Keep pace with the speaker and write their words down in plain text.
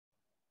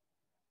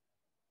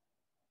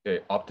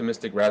Okay,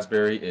 optimistic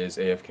raspberry is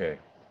AFK.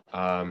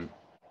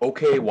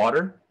 Okay,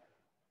 water.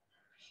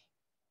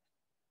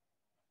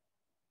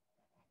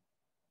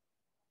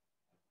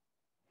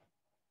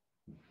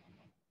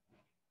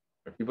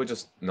 Are people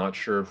just not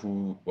sure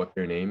what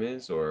their name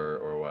is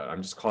or what?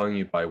 I'm just calling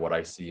you by what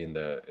I see in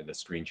the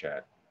screen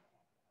chat.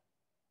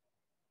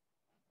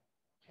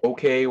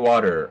 Okay,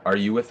 water, are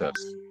you with us?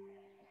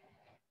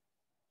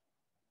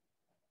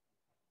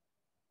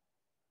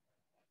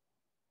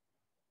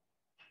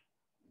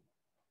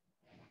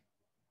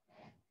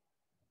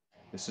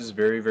 This is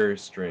very, very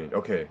strange.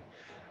 Okay,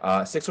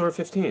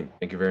 6/15.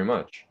 Thank you very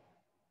much.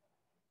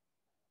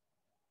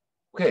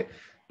 Okay,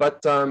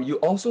 but you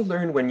also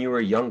learned when you were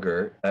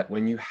younger that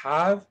when you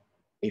have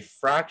a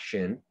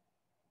fraction,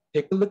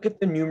 take a look at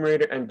the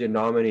numerator and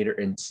denominator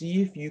and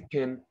see if you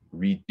can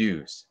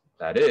reduce.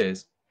 That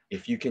is,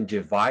 if you can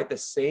divide the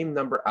same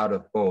number out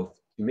of both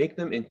to make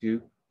them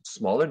into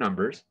smaller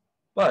numbers,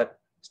 but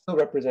still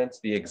represents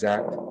the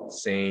exact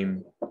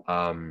same,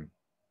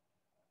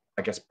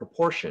 I guess,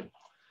 proportion.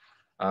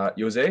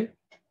 Jose,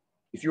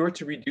 if you were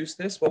to reduce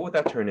this, what would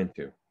that turn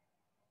into?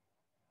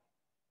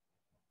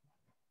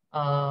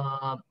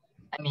 Uh,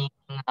 I mean,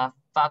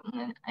 fact,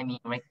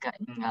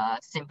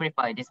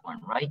 simplify this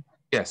one, right?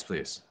 Yes,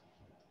 please.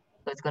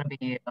 So it's gonna be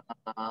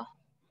 2/5.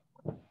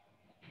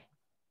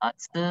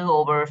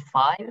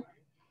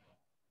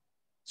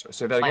 So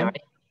say that Am I again?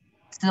 right?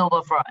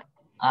 2/5.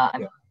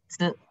 Yeah.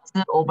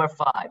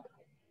 2/5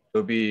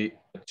 It'll be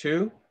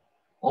 2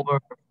 over.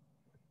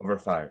 over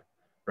 5,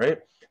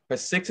 right?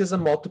 Because 6 is a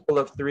multiple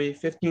of 3,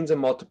 15 is a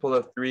multiple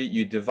of 3.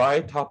 You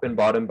divide top and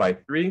bottom by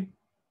 3,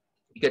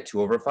 you get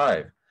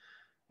 2/5.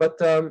 But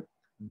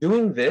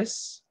doing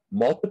this,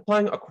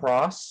 multiplying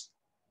across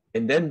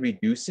and then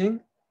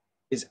reducing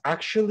is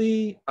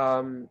actually,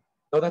 no,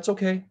 that's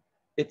okay.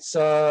 It's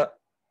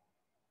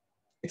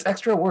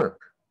extra work.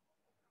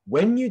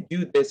 When you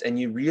do this and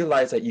you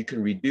realize that you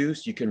can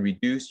reduce, you can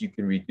reduce, you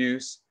can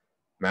reduce,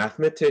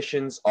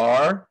 mathematicians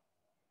are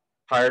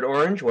hired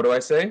orange. What do I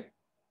say?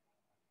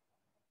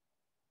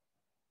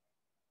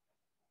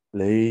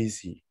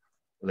 Lazy.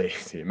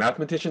 Lazy.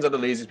 Mathematicians are the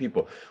laziest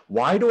people.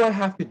 Why do I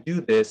have to do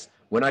this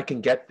when I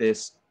can get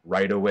this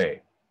right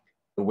away?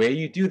 The way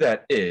you do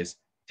that is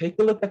take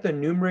a look at the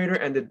numerator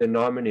and the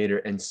denominator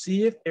and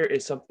see if there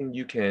is something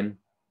you can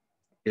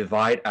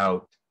divide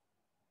out,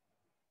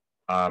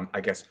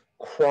 I guess,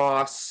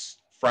 cross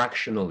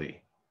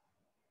fractionally,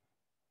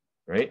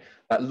 right?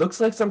 That looks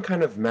like some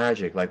kind of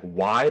magic. Like,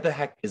 why the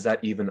heck is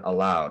that even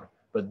allowed?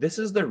 But this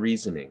is the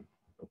reasoning,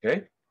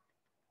 okay?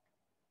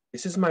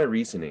 This is my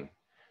reasoning.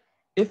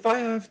 If I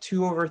have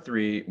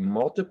 2/3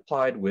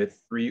 multiplied with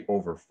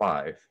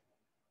 3/5,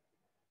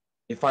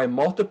 if I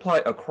multiply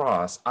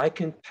across, I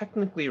can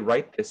technically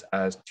write this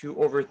as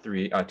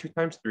 2/3, 2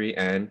 times 3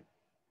 and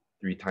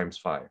 3 times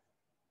 5.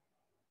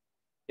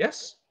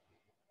 Yes?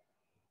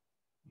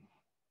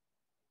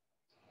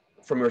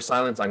 From your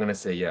silence, I'm going to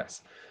say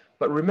yes.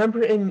 But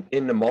remember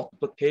in the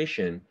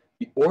multiplication,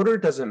 the order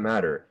doesn't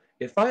matter.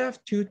 If I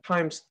have 2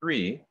 times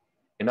 3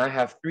 and I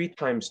have 3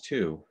 times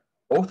 2,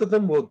 both of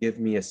them will give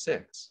me a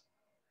 6.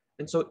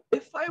 And so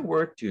if I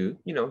were to,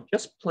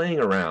 just playing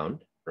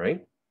around,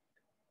 right,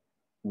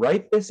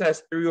 write this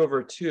as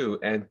 3/2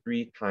 and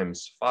 3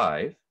 times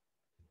 5,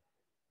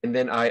 and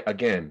then I,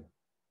 again,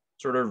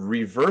 sort of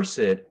reverse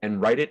it and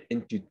write it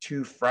into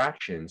two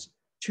fractions,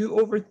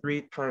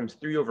 2/3 times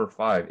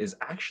 3/5 is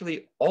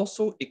actually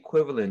also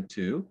equivalent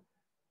to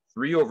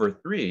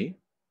 3/3.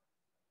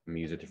 Let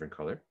me use a different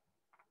color.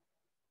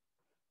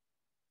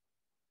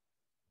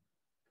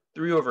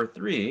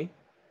 3/3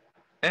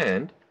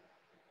 and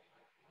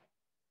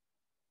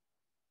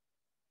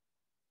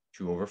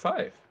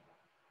 2/5.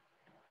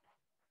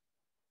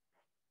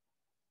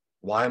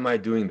 Why am I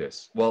doing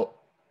this? Well,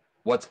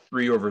 what's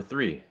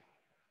 3/3?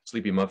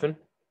 Sleepy Muffin?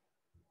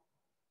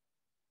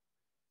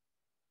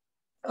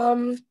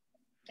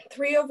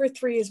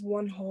 3/3 is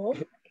one whole.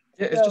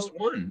 Yeah, it's just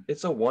one.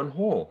 It's a one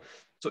whole.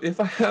 So if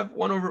I have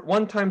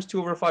 1 times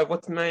 2/5,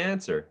 what's my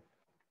answer?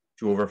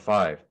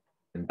 2/5.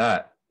 And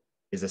that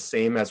is the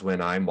same as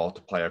when I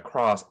multiply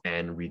across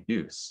and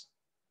reduce.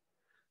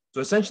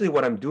 So essentially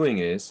what I'm doing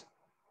is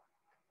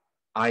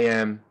I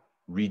am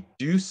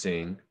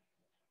reducing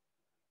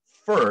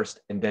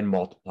first and then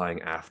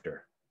multiplying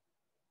after.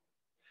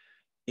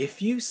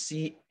 If you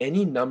see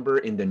any number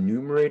in the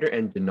numerator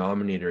and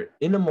denominator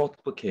in a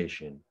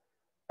multiplication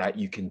that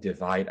you can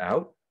divide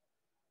out,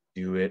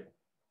 do it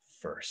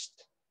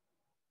first.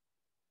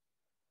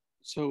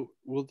 So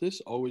will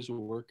this always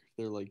work if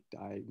they're like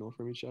diagonal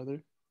from each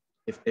other?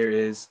 If there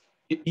is,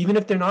 even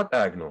if they're not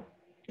diagonal,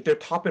 if they're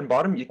top and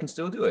bottom, you can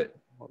still do it.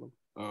 Oh,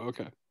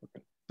 okay.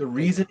 The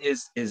reason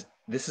is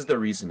this is the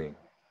reasoning.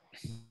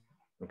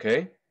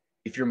 Okay?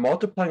 If you're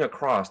multiplying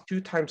across,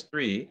 2 times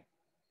 3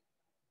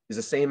 is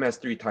the same as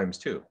 3 times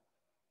 2.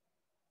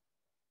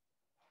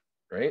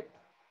 Right?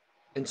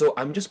 And so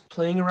I'm just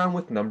playing around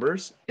with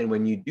numbers. And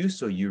when you do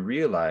so, you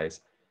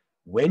realize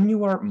when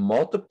you are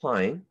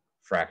multiplying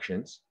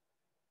fractions,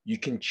 you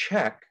can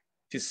check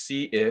to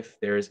see if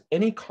there's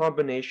any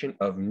combination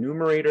of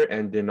numerator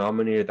and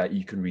denominator that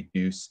you can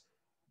reduce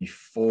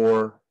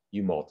before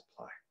you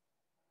multiply.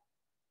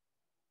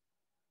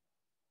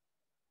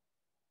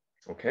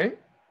 Okay?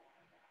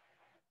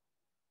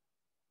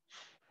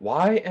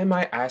 Why am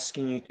I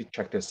asking you to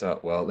check this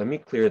out? Well, let me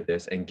clear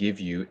this and give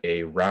you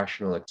a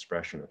rational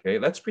expression, okay?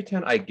 Let's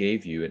pretend I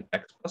gave you an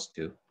x plus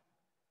 2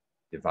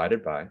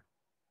 divided by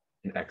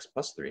an x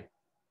plus 3,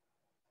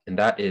 and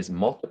that is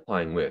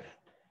multiplying with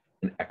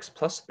an x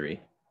plus 3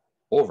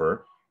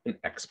 over an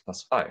x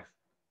plus 5.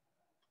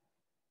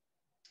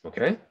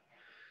 Okay?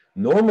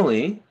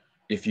 Normally,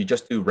 if you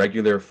just do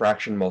regular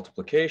fraction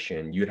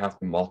multiplication, you'd have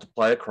to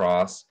multiply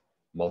across.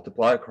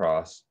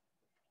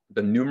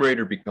 The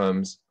numerator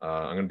becomes,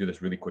 I'm going to do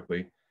this really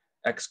quickly,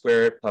 x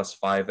squared plus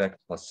 5x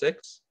plus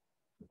 6.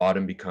 The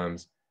bottom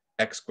becomes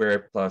x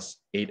squared plus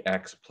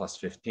 8x plus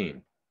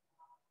 15.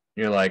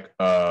 You're like,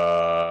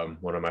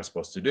 what am I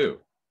supposed to do,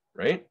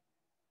 right?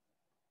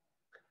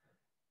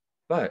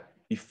 But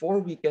before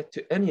we get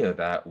to any of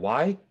that,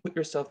 why put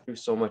yourself through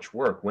so much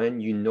work when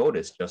you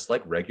notice, just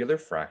like regular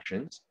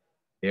fractions,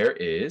 there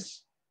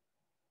is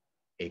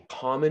a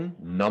common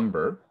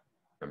number.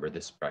 Remember,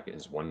 this bracket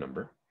is one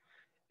number.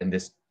 And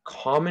this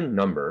common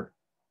number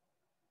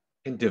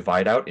can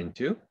divide out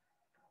into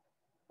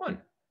 1.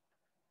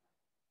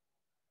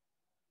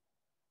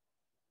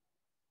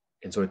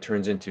 And so it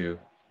turns into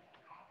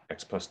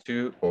x plus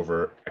 2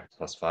 over x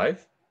plus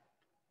 5.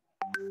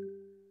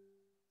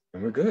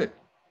 And we're good.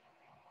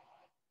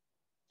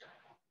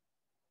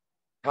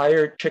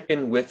 Tired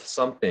chicken with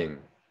something.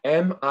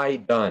 Am I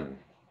done?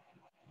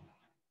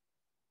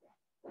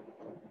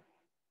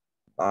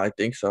 I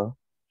think so.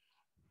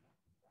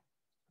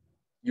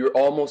 You're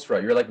almost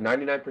right. You're like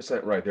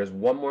 99% right. There's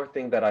one more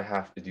thing that I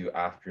have to do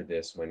after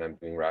this when I'm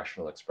doing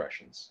rational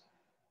expressions.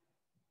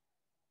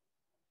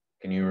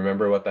 Can you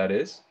remember what that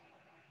is?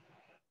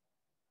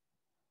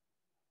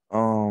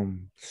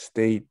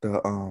 State the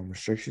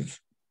restrictions.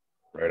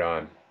 Right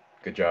on.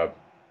 Good job.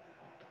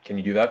 Can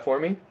you do that for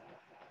me?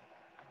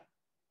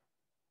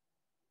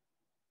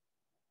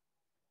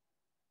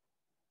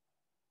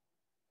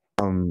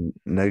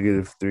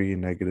 -3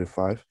 and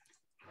 -5.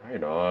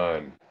 Right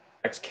on.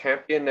 X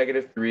can't be a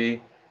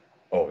 -3.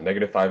 Oh,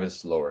 -5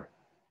 is lower.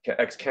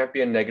 X can't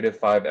be a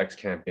 -5. X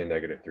can't be a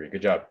 -3.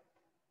 Good job.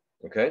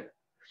 Okay.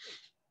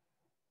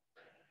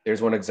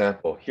 Here's one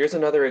example. Here's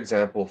another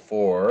example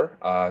for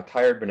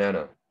tired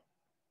banana.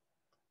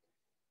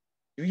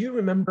 Do you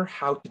remember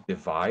how to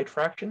divide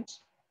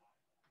fractions?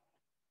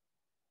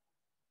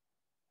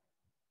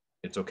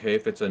 It's okay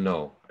if it's a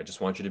no. I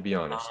just want you to be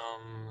honest.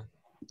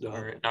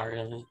 Not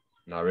really.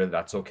 Not really,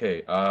 that's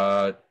okay.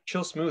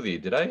 Chill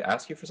Smoothie, did I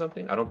ask you for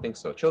something? I don't think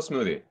so. Chill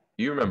Smoothie,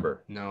 do you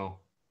remember? No,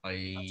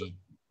 I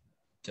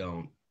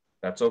don't.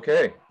 That's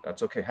okay,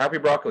 that's okay. Happy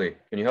Broccoli,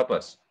 can you help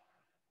us?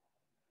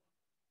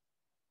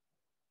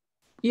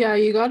 Yeah,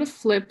 you got to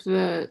flip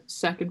the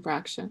second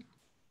fraction.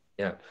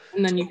 Yeah.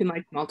 And then you can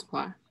like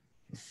multiply.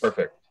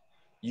 Perfect.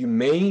 You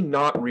may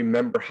not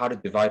remember how to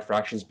divide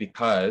fractions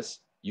because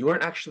you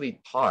weren't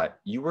actually taught.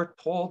 You were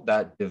told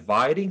that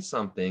dividing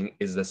something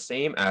is the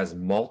same as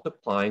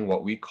multiplying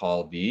what we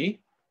call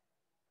the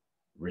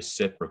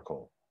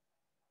reciprocal.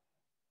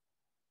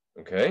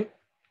 Okay?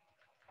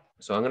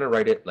 So I'm going to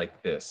write it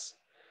like this.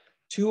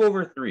 2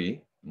 over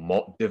 3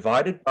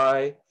 divided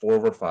by 4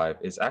 over 5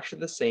 is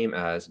actually the same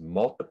as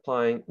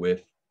multiplying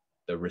with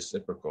the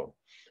reciprocal.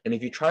 And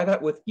if you try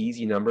that with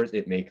easy numbers,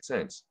 it makes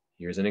sense.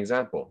 Here's an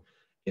example.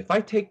 If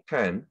I take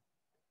 10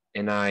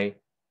 and I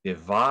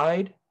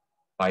divide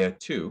by a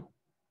 2,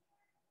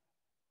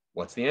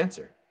 what's the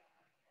answer?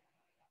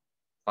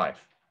 5.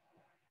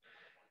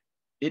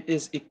 It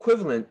is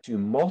equivalent to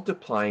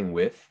multiplying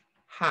with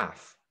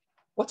half.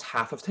 What's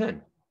half of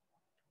 10?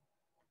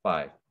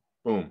 5.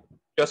 Boom.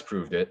 Just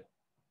proved it.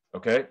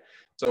 Okay?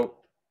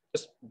 So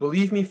just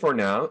believe me for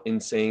now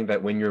in saying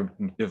that when you're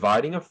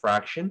dividing a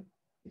fraction,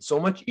 it's so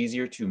much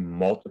easier to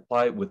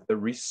multiply with the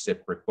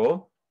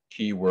reciprocal.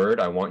 Keyword,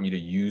 I want you to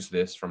use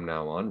this from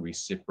now on,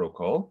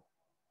 reciprocal,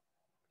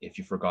 if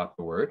you forgot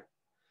the word.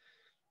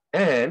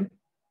 And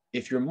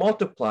if you're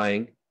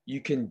multiplying,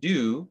 you can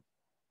do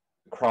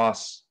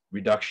cross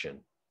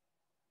reduction.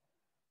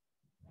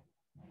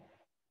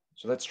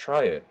 So let's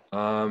try it.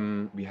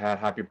 We had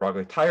Happy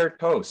Broccoli. Tired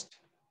Toast.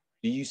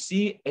 Do you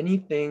see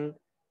anything,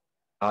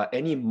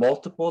 any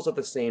multiples of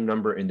the same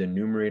number in the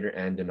numerator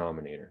and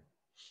denominator?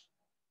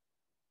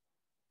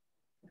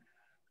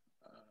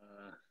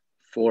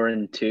 4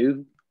 and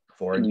 2.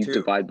 4 and and you 2.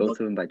 divide both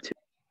of them by 2.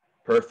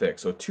 Perfect.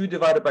 So 2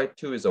 divided by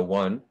 2 is a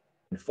 1,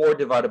 and 4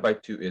 divided by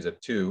 2 is a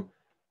 2.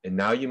 And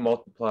now you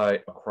multiply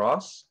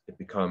across, it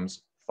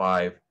becomes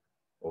 5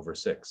 over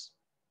 6.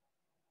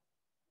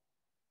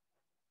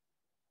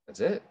 That's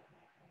it.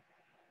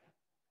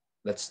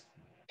 Let's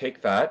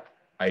take that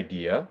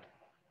idea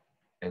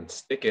and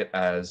stick it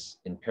as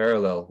in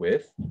parallel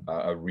with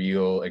a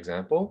real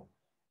example.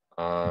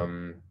 How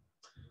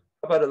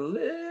about a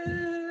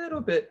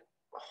little bit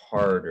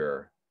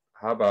harder?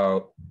 How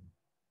about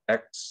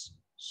x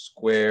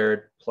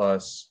squared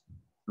plus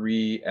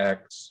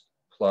 3x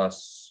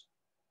plus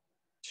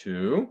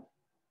 2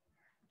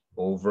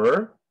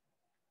 over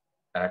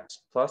x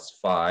plus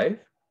 5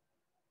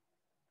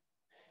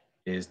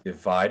 is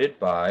divided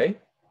by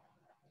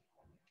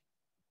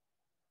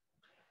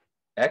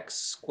x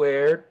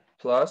squared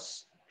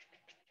plus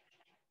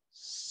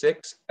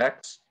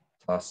 6x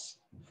plus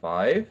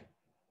 5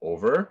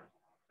 over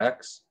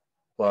x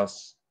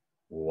plus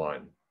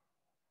 1.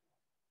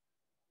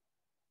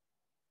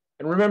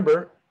 And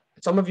remember,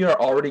 some of you are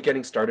already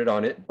getting started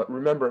on it, but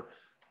remember,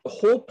 the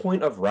whole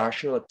point of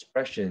rational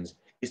expressions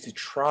is to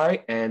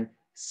try and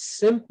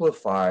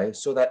simplify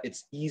so that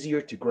it's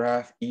easier to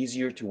graph,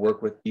 easier to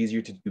work with,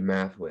 easier to do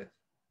math with,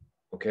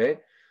 okay?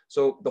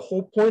 So the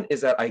whole point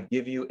is that I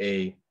give you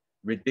a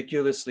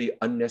ridiculously,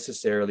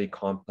 unnecessarily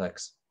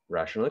complex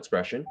rational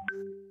expression,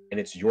 and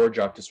it's your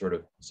job to sort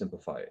of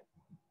simplify it,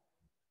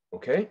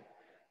 okay?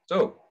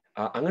 So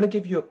I'm gonna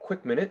give you a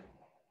quick minute.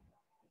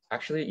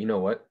 Actually, you know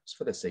what? Just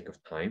for the sake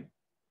of time,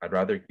 I'd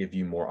rather give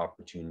you more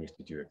opportunities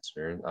to do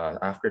experience.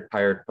 After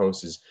tired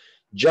post is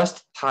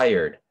just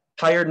tired,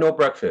 no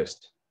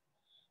breakfast.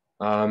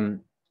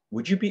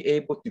 Would you be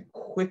able to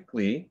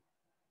quickly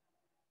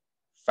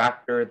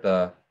factor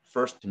the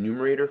first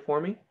numerator for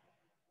me?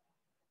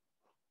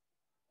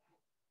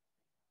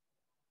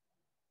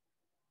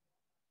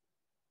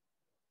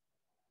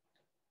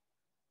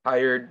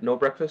 Tired, no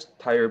breakfast,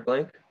 tired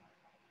blank.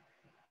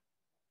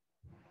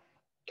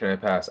 Can I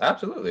pass?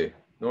 Absolutely,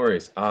 no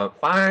worries.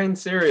 Fine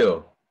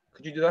cereal.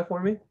 Could you do that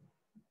for me?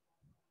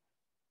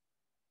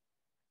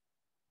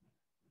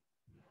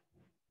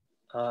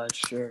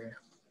 Sure.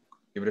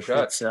 Give it a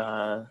shot. It's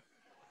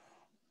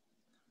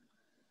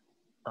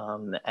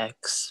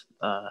x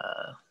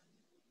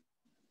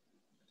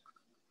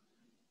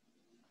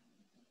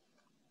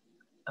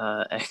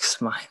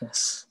x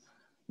minus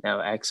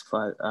x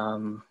plus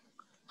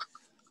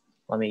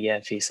let me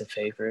get a piece of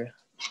paper.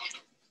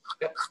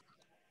 Yep.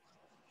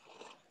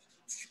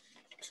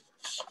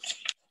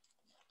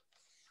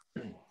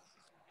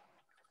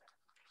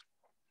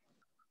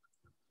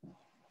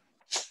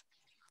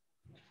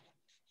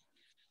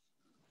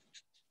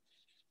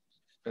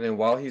 And then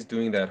while he's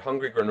doing that,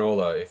 Hungry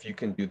Granola, if you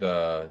can do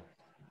the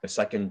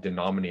second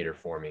denominator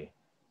for me,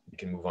 you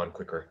can move on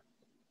quicker.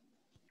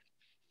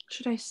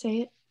 Should I say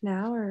it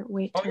now or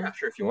wait Oh till? yeah,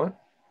 sure, if you want.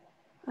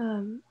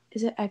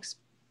 Is it x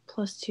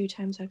plus 2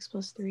 times x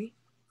plus 3?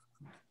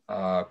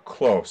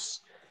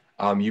 Close.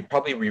 You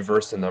probably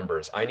reverse the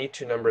numbers. I need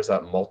two numbers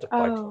that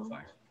multiply to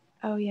 5.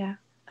 Oh yeah.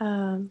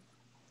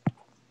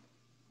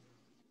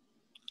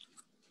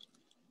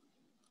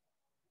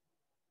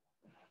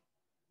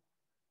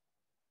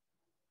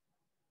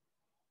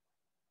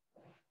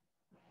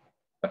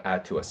 But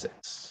add to a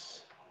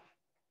 6.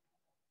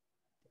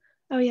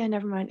 Oh yeah,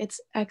 never mind.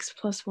 It's x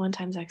plus 1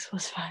 times x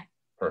plus 5.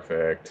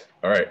 Perfect.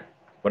 All right.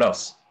 What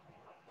else?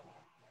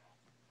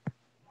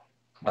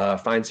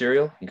 Fine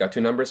cereal. You got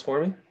two numbers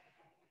for me?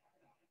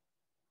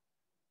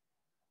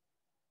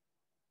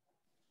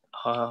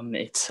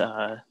 It's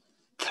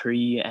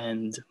 3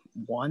 and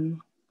 1.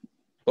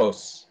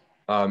 Close.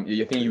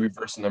 You think you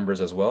reverse the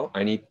numbers as well?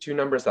 I need two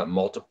numbers that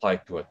multiply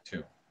to a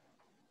 2.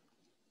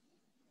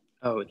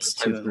 Oh, it's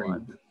 2 and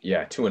 1.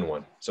 Yeah, 2 and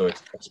 1. So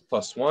it's x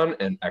plus 1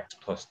 and x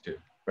plus 2.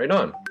 Right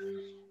on.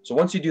 So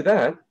once you do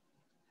that,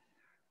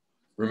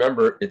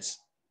 remember it's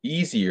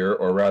easier,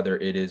 or rather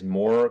it is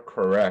more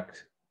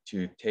correct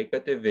to take a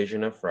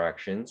division of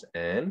fractions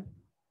and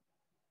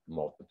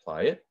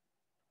multiply it.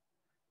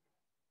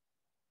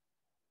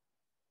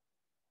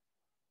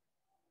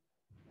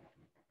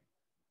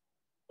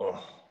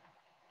 Oh.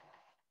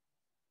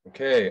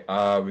 Okay,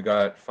 we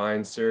got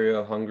fine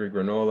cereal, hungry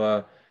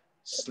granola,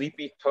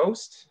 sleepy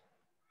toast.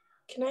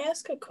 Can I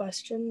ask a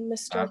question,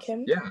 Mr.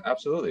 Kim? Yeah,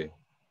 absolutely.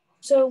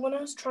 So when I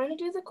was trying to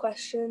do the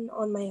question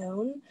on my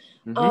own,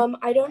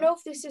 I don't know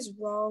if this is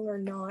wrong or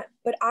not,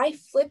 but I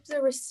flipped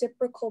the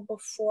reciprocal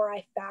before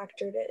I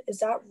factored it. Is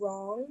that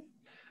wrong?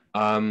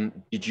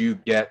 Did you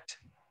get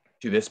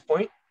to this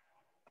point?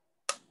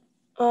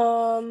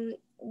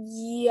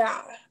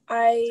 Yeah,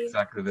 It's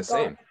exactly the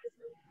same.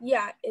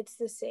 Yeah, it's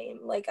the same.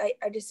 Like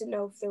I just didn't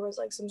know if there was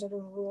like some sort of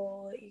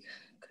rule that you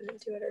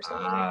couldn't do it or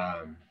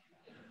something.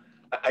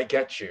 I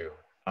get you.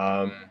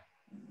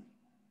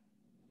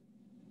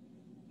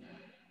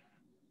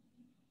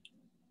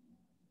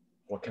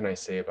 What can I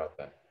say about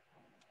that?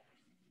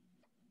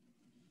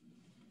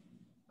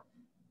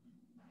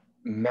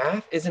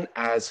 Math isn't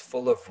as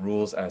full of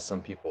rules as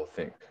some people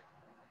think.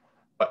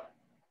 But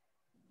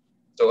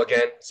so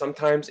again,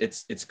 sometimes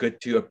it's good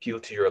to appeal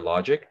to your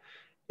logic.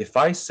 If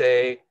I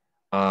say,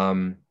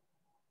 you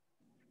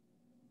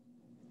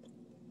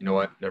know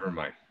what? Never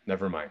mind.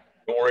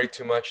 Don't worry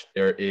too much.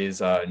 There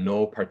is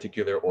no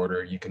particular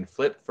order. You can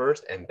flip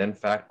first and then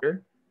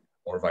factor,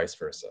 or vice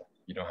versa.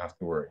 You don't have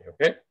to worry.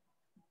 Okay.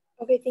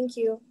 Okay, thank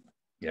you.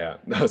 Yeah.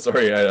 No,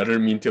 sorry. I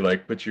didn't mean to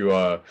like put you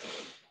on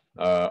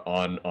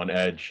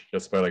edge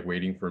just by like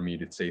waiting for me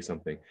to say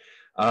something.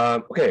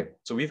 Okay.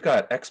 So we've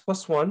got x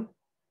plus 1,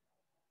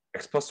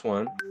 x plus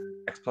 1,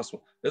 x plus 1.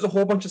 There's a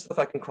whole bunch of stuff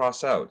I can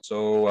cross out.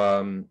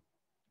 So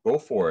Go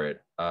for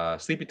it.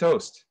 Sleepy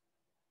Toast.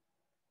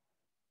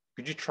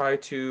 Could you try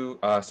to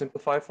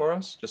simplify for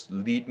us? Just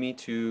lead me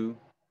to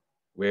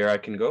where I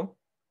can go.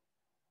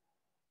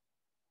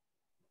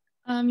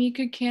 You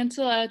could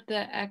cancel out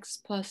the x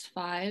plus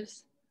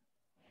 5s.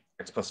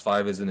 X plus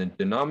 5 is in the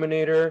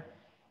denominator.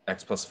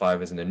 X plus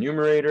 5 is in the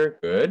numerator.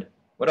 Good.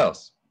 What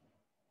else?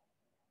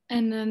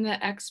 And then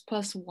the x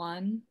plus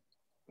 1.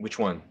 Which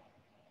one?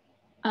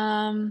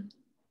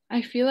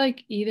 I feel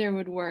like either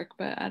would work,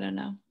 but I don't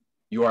know.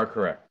 You are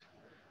correct.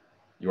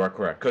 You are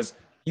correct. Because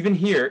even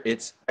here,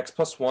 it's x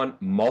plus 1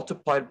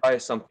 multiplied by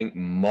something,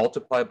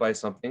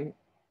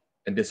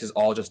 and this is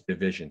all just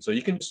division. So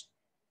you can just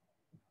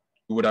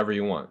do whatever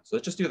you want. So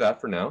let's just do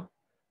that for now.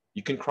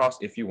 You can cross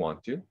if you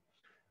want to.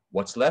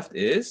 What's left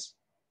is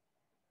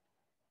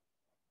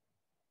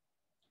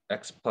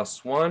x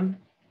plus 1,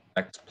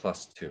 x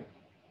plus 2.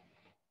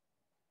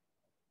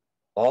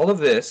 All of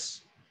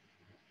this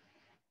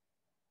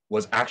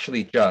was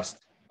actually just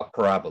a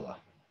parabola.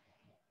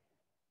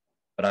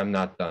 But I'm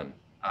not done.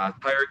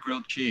 Tire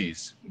grilled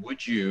cheese,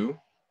 would you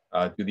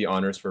do the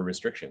honors for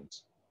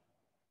restrictions?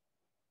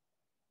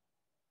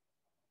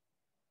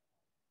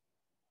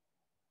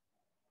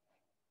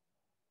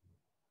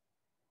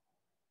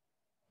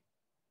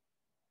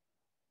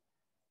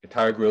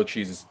 Tire grilled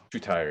cheese is too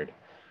tired.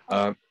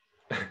 Are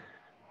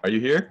you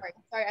here?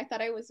 Sorry, I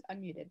thought I was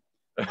unmuted.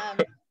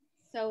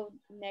 So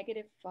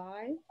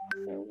 -5.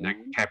 So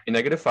Can't be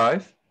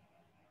 -5.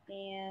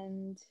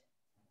 And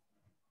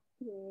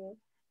 -2.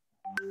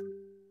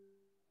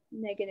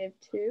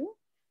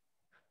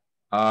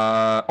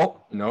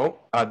 Oh,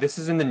 no. This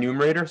is in the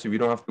numerator, so we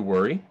don't have to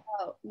worry.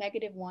 Oh,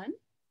 -1.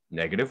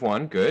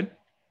 -1, good.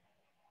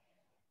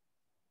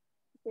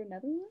 Is there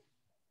another one?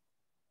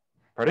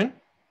 Pardon?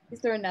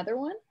 Is there another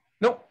one?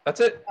 No, that's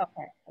it.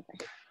 Okay.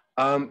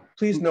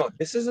 Please note,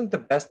 this isn't the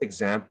best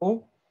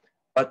example,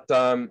 but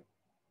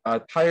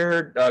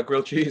tired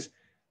grilled cheese,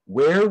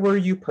 where were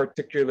you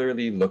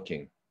particularly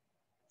looking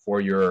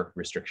for your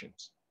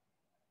restrictions?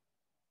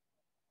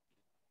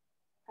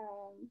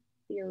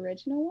 The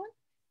original one?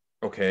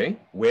 Okay,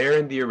 where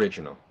in the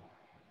original?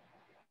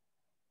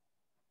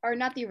 Or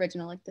not the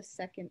original, like the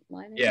second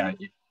line. Yeah,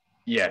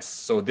 yes.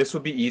 So this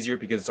would be easier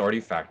because it's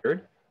already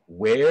factored.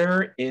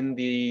 Where in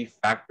the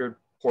factored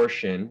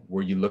portion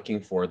were you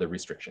looking for the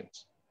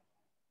restrictions?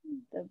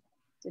 The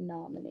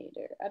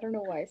denominator. I don't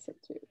know why I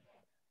said 2.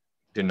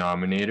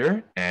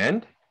 Denominator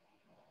and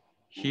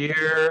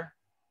here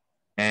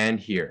and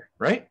here,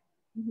 right?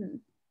 Mm-hmm.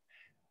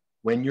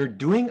 When you're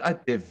doing a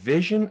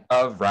division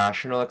of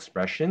rational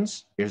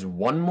expressions, there's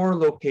one more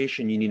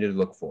location you need to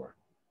look for.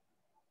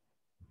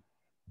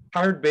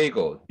 Tired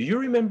Bagel, do you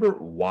remember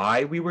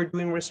why we were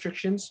doing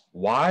restrictions?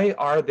 Why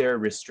are there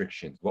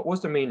restrictions? What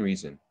was the main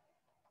reason?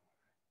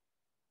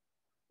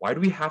 Why do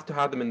we have to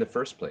have them in the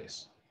first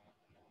place?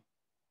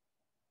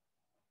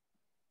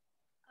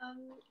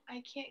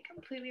 I can't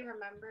completely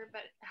remember,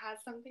 but it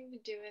has something to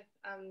do with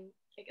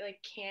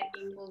like can't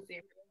equal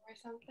 0 or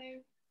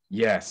something.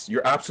 Yes,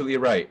 you're absolutely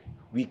right.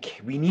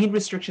 We need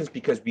restrictions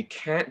because we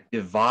can't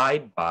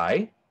divide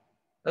by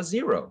a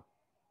 0.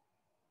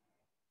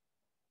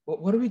 Well,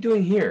 what are we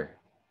doing here?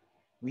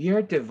 We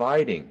are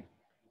dividing.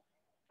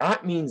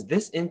 That means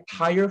this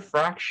entire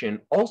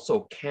fraction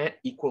also can't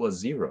equal a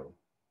 0.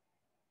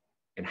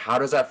 And how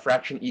does that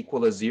fraction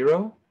equal a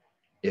 0?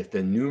 If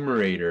the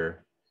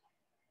numerator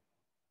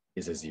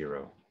is a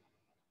 0.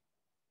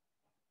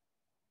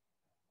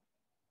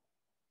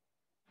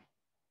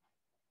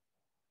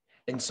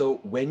 And so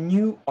when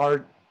you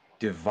are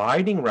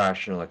dividing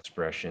rational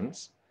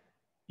expressions,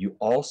 you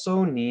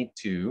also need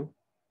to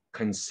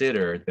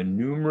consider the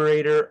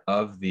numerator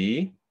of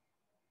the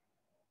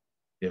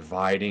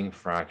dividing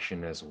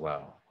fraction as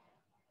well.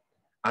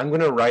 I'm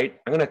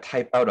gonna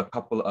type out a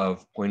couple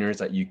of pointers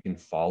that you can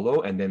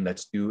follow, and then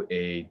let's do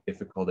a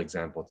difficult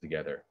example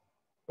together,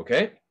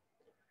 okay?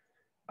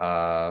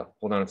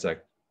 Hold on a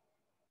sec.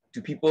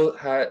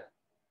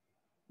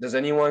 Does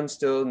anyone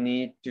still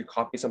need to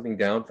copy something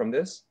down from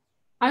this?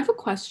 I have a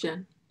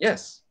question.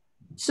 Yes.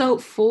 So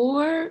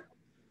for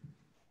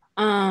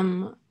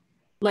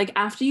like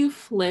after you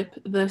flip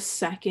the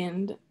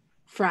second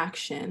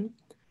fraction,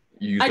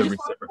 you use the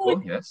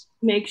reciprocal, yes.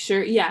 Make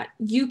sure, yeah,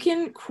 you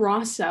can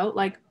cross out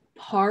like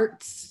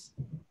parts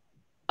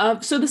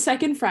of, so the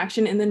second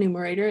fraction in the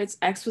numerator, it's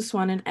x plus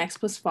 1 and x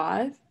plus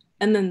 5.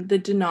 And then the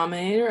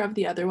denominator of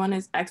the other one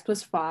is x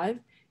plus 5.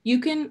 You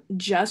can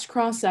just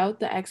cross out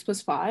the x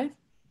plus 5.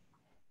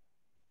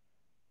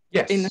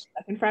 Yes. In the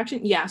second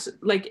fraction? Yes.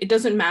 Like it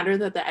doesn't matter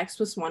that the x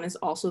plus 1 is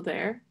also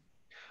there.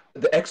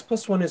 The x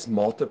plus 1 is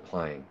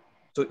multiplying.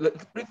 So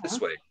let's put it this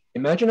way.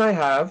 Imagine I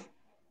have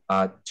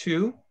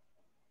 2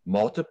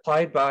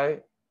 multiplied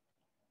by,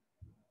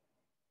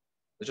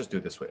 let's just do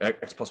it this way,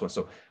 x plus 1.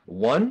 So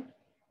 1,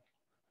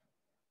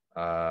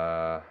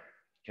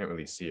 can't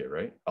really see it,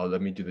 right?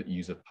 Let me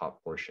use the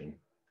top portion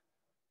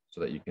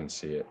so that you can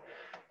see it.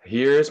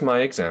 Here's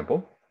my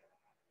example.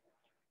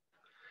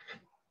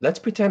 Let's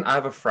pretend I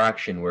have a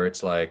fraction where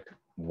it's like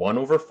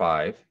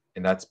 1/5,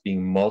 and that's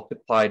being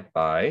multiplied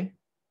by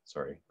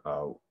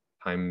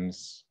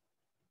times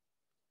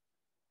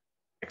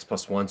x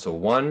plus 1. So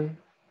 1,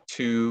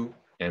 2,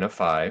 and a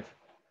 5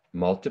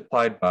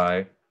 multiplied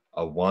by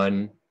a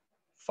 1,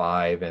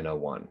 5, and a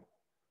 1,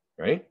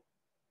 right?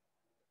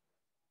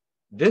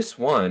 This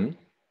 1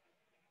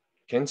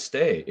 can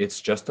stay.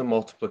 It's just a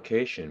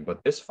multiplication,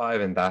 but this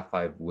 5 and that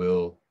 5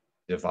 will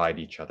divide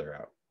each other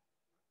out.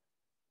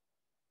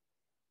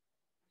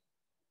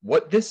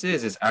 What this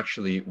is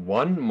actually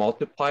 1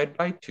 multiplied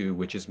by 2,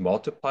 which is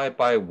multiplied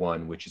by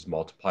 1, which is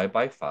multiplied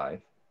by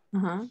 5.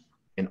 Uh-huh.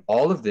 And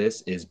all of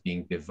this is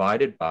being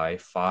divided by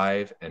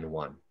 5 and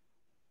 1.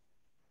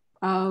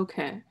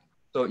 Okay.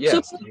 So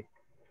yes. So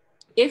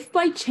if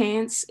by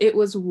chance it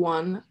was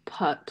 1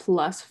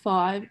 plus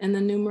 5 in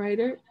the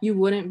numerator, you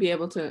wouldn't be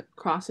able to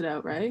cross it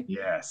out, right?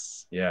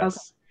 Yes, yes. Okay.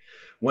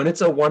 When it's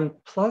a 1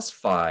 plus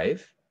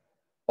 5,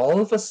 all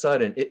of a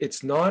sudden,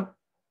 it's not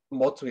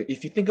multiple.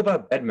 If you think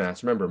about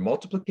BEDMAS, remember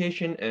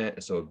multiplication and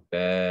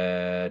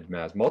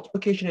BEDMAS,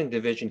 multiplication and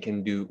division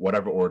can do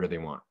whatever order they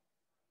want,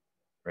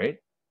 right?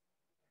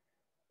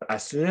 But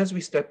as soon as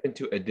we step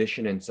into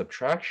addition and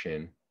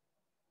subtraction,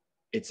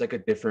 it's like a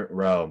different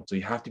realm. So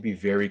you have to be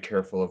very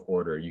careful of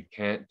order. You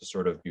can't just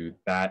sort of do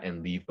that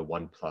and leave the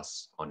 1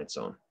 plus on its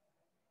own.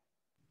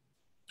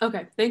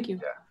 Okay, thank you.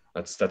 Yeah,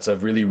 that's a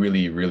really,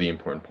 really, really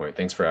important point.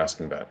 Thanks for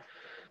asking that.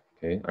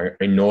 Okay,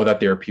 I know that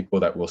there are people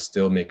that will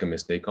still make a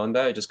mistake on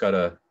that. I just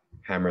gotta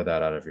hammer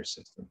that out of your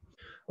system.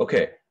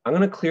 Okay, I'm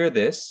gonna clear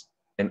this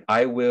and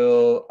I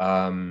will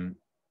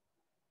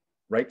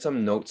write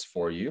some notes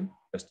for you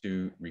just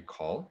to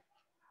recall.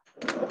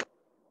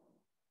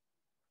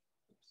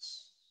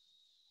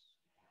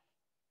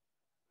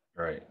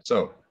 All right,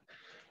 so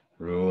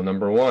rule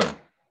number 1,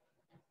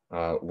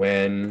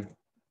 when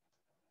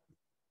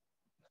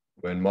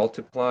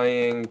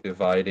multiplying,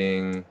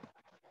 dividing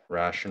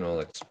rational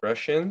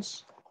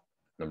expressions,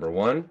 number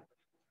 1,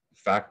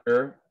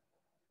 factor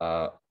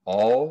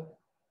all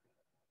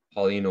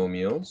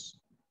polynomials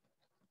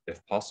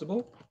if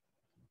possible.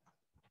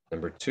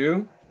 Number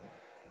 2,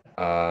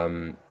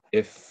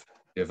 if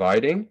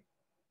dividing,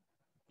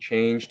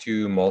 change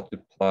to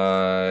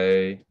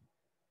multiply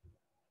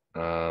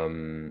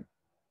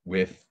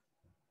with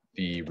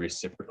the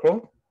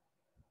reciprocal.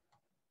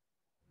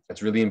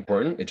 That's really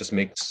important. It just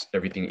makes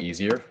everything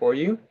easier for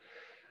you.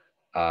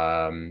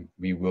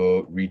 We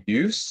will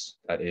reduce,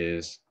 that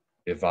is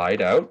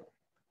divide out,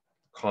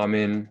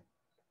 common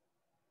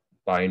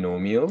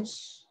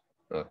binomials,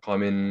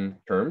 common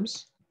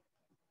terms.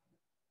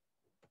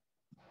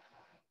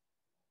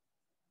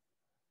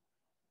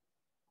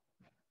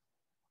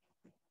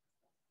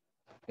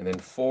 And then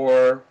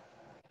 4,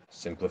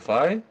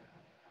 simplify, you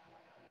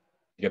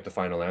get the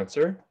final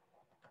answer.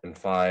 And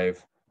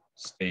 5,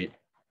 state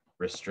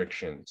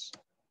restrictions,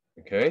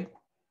 okay?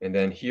 And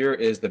then here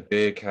is the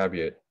big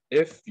caveat.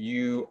 If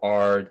you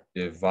are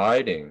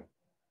dividing,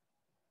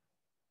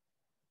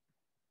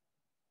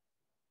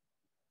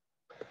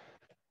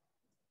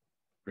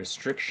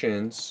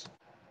 restrictions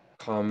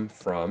come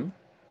from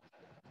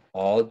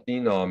all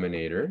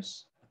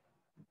denominators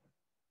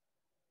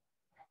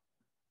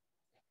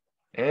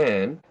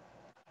and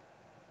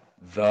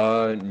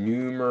the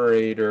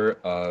numerator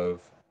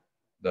of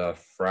the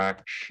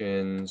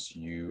fractions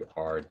you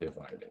are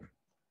dividing.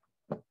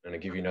 I'm going to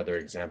give you another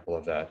example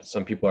of that.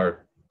 Some people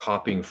are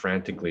copying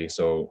frantically,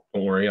 so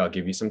don't worry, I'll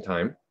give you some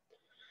time.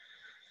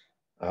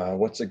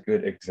 What's a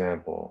good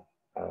example?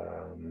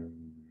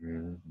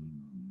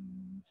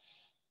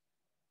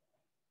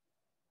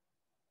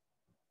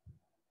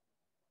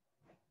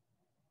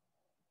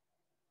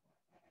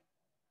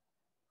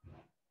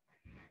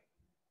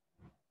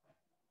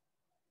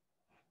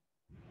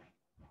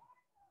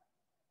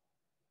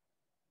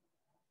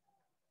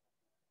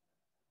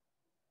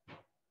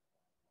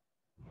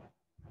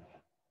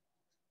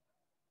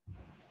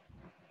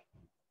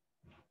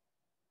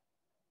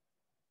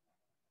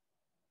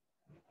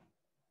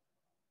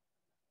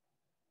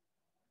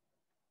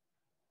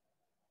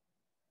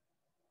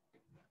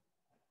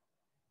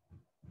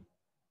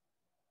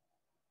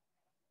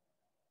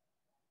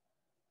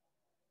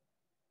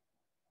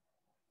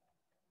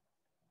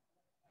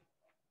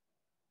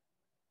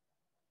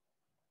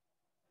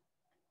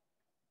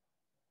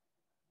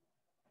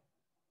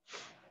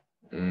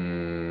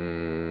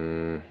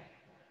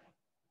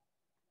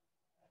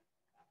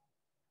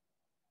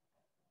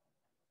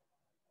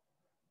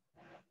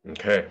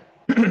 Okay.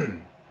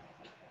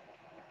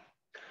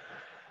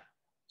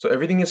 So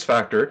everything is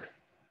factored.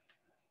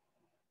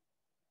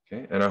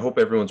 Okay, and I hope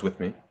everyone's with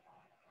me.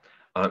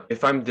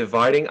 If I'm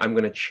dividing, I'm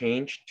going to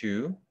change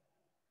to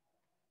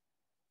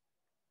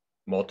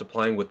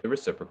multiplying with the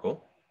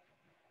reciprocal.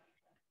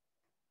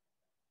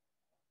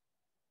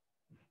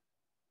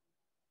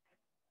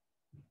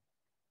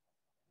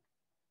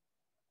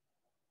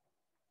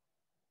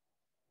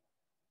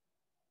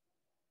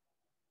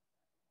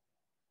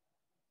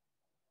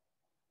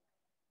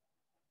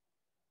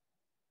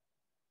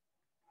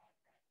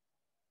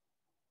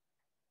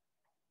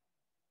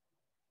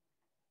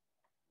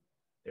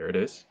 There it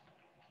is.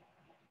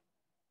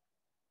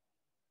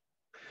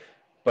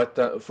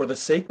 But for the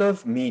sake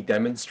of me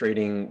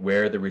demonstrating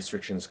where the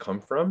restrictions come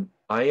from,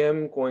 I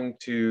am going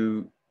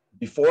to,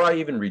 before I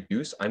even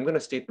reduce, I'm going to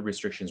state the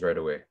restrictions right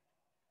away.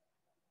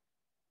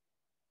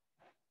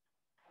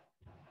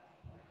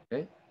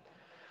 Okay.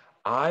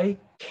 I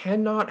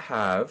cannot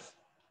have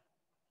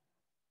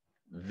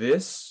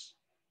this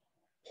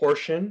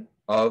portion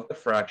of the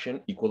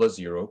fraction equal to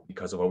 0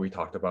 because of what we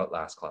talked about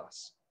last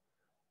class.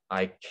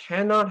 I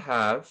cannot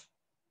have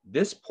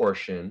this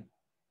portion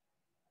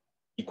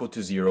equal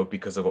to 0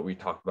 because of what we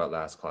talked about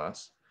last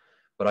class.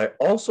 But I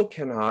also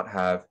cannot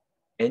have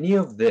any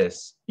of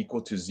this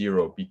equal to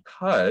 0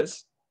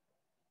 because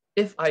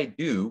if I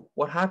do,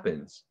 what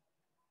happens?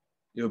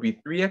 It will be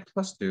 3x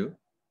plus 2,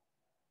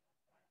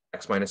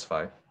 x minus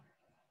 5,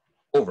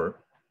 over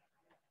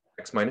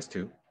x minus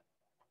 2,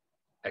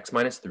 x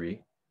minus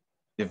 3,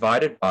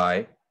 divided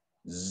by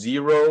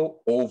 0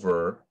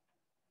 over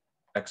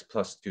x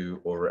plus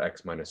 2 over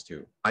x minus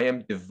 2. I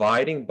am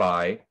dividing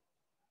by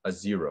a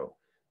 0.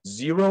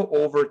 0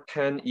 over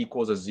 10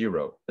 equals a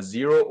 0. A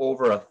 0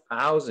 over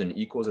 1,000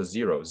 equals a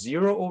 0.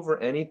 0 over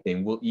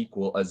anything will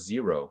equal a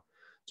 0.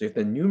 So if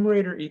the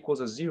numerator equals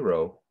a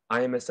 0,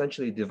 I am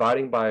essentially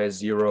dividing by a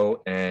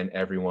 0 and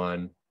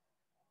everyone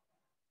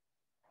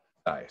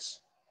dies.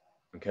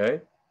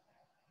 Okay?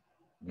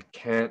 You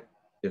can't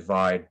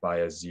divide by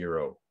a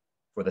 0.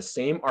 For the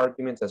same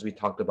arguments as we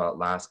talked about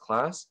last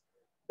class,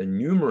 the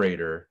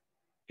numerator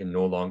can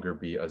no longer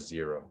be a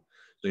 0.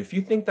 So if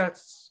you think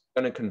that's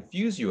going to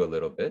confuse you a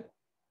little bit,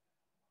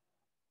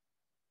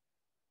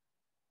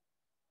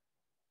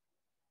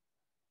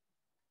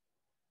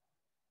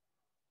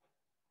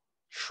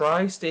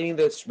 try stating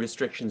the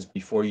restrictions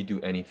before you do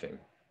anything.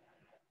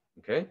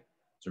 Okay?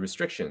 So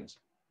restrictions,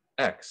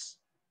 x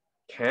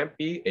can't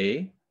be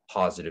a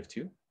positive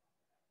 2.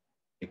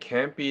 It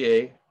can't be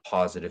a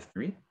positive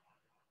 3.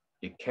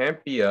 It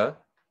can't be a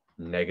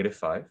negative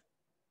 5.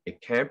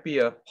 It can't be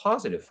a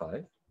positive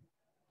 5.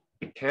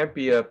 It can't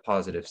be a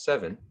positive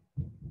 7.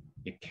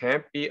 It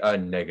can't be a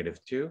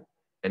negative 2.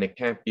 And it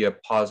can't be a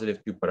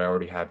positive 2, but I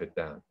already have it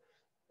down.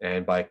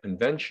 And by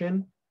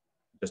convention,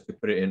 just to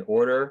put it in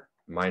order,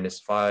 minus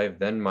 5,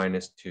 then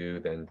minus 2,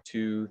 then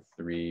 2,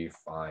 3,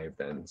 5,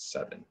 then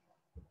 7.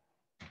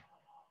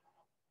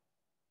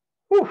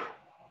 Whew.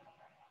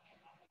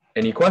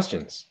 Any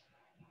questions?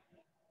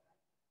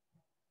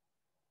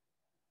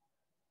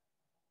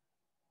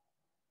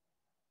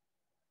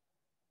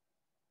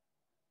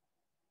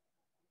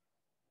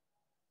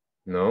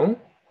 No?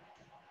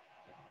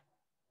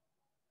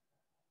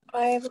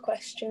 I have a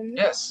question.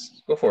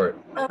 Yes, go for it.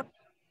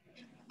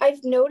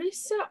 I've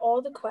noticed that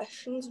all the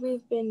questions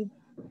we've been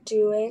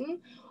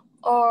doing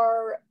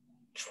are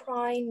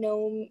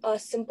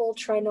simple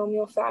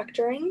trinomial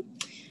factoring.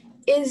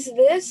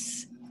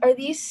 Are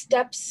these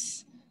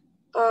steps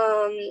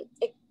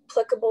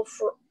applicable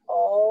for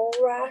all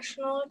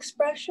rational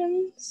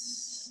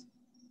expressions?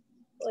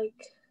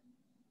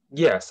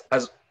 Yes,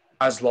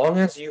 as long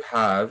as you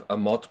have a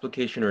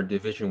multiplication or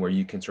division where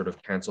you can sort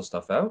of cancel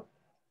stuff out,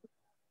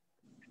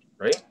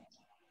 right? Okay.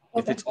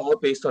 If it's all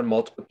based on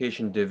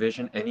multiplication,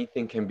 division,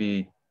 anything can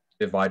be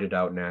divided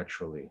out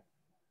naturally,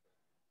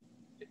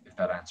 if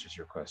that answers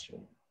your question.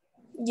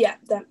 Yeah,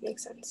 that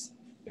makes sense.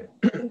 Okay.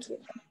 Thank you.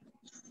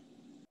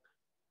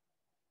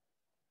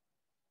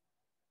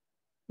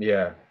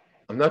 Yeah,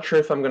 I'm not sure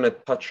if I'm going to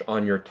touch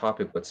on your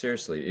topic, but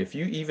seriously, if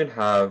you even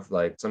have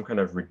like some kind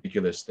of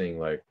ridiculous thing,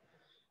 like,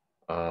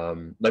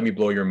 let me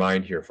blow your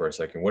mind here for a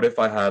second. What if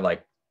I had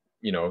like,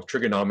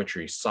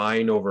 trigonometry,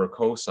 sine over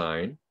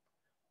cosine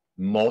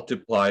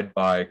multiplied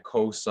by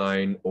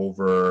cosine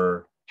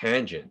over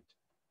tangent,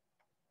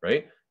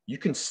 right? You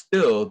can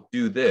still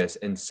do this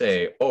and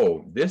say,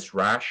 oh, this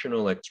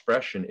rational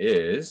expression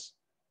is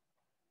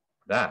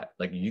that.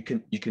 Like you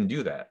can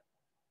do that.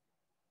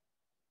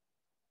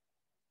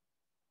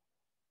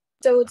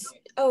 So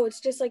it's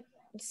just like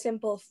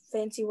simple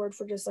fancy word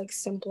for just like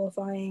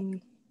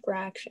simplifying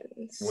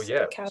fractions. Well,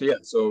 yeah.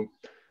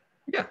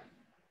 Yeah.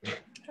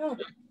 Oh.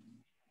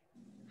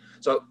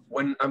 So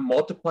when I'm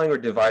multiplying or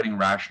dividing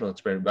rational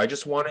expressions, I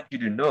just wanted you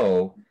to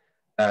know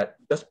that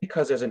just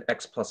because there's an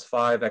x plus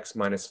 5, x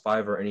minus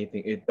 5 or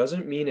anything, it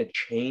doesn't mean it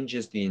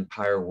changes the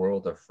entire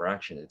world of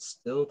fraction. It's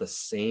still the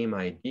same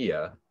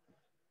idea.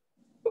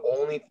 The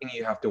only thing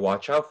you have to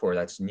watch out for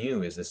that's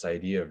new is this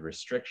idea of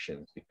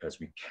restrictions, because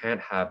we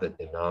can't have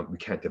we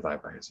can't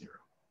divide by a 0.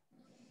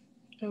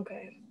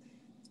 Okay.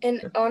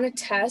 And on a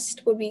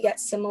test, would we get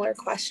similar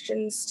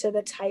questions to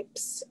the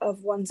types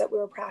of ones that we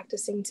were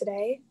practicing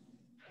today?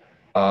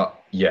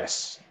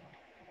 Yes.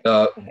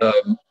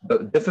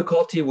 The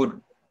difficulty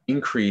would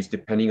increase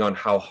depending on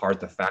how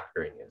hard the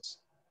factoring is.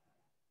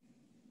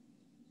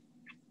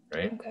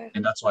 Right? Okay.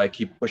 And that's why I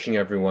keep pushing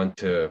everyone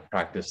to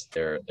practice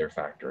their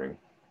factoring,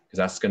 because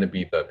that's going to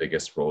be the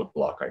biggest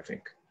roadblock, I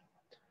think.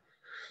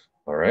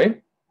 All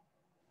right.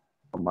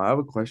 I have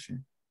a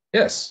question.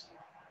 Yes.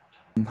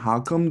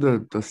 How come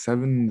the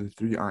 7 and the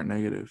 3 aren't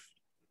negative?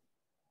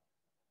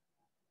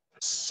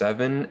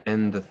 7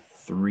 and the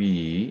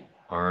 3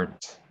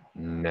 aren't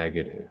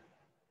negative.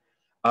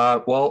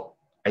 Well,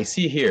 I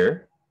see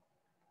here,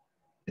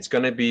 it's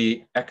going to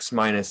be x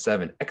minus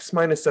 7. X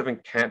minus 7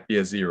 can't be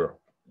a 0.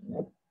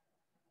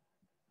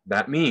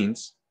 That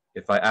means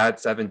if I add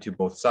 7 to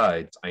both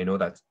sides, I know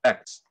that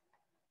x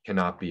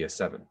cannot be a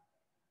 7.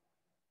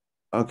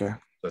 Okay.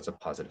 So it's a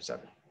positive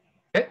 7.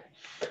 Okay.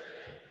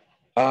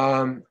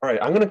 All right,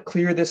 I'm going to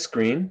clear this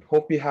screen.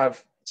 Hope you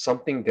have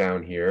something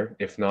down here.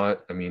 If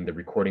not, I mean, the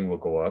recording will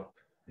go up.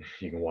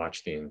 You can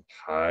watch the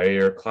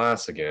entire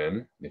class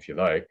again if you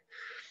like.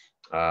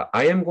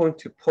 I am going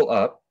to pull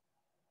up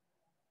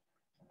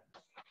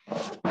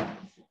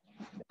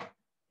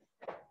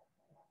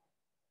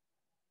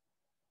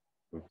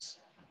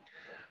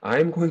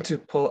I'm going to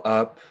pull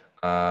up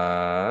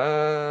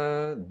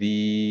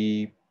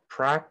the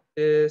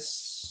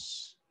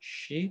practice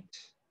sheet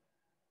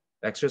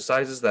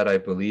exercises that I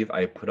believe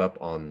I put up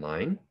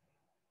online.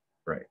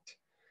 Right.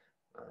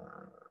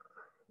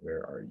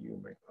 Where are you,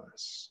 my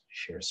class?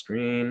 Share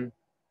screen.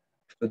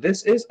 So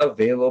this is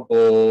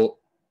available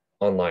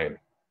online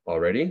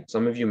already.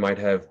 Some of you might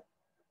have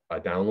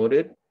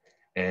downloaded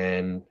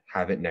and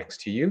have it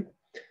next to you.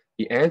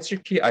 The answer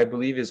key, I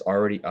believe, is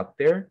already up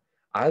there.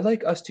 I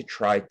like us to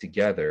try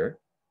together.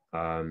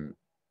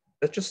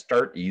 Let's just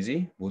start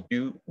easy. We'll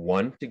do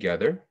one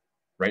together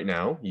right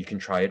now. You can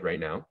try it right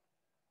now.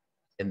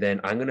 And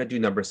then I'm going to do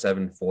number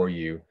 7 for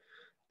you,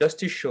 just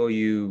to show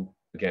you,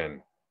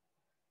 again,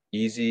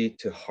 easy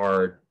to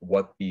hard,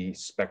 what the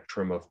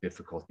spectrum of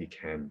difficulty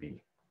can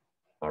be.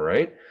 All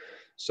right.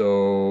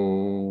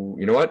 So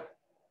you know what?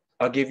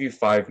 I'll give you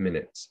 5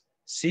 minutes.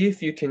 See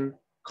if you can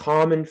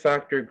common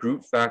factor,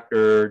 group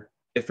factor,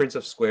 difference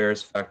of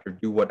squares factor,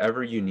 do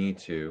whatever you need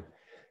to.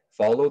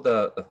 Follow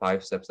the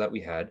 5 steps that we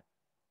had.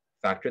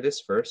 Factor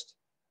this first,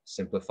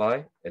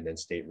 simplify, and then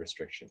state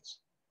restrictions.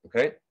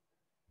 Okay?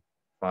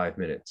 5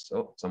 minutes.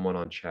 Oh, someone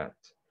on chat.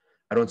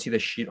 I don't see the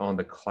sheet on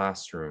the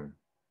classroom.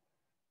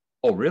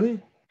 Oh,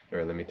 really? All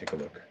right, let me take a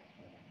look.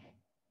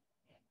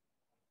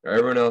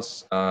 Everyone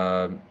else,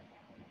 I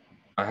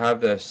have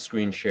the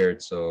screen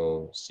shared,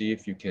 so see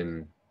if you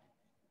can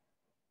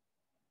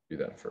do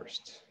that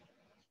first.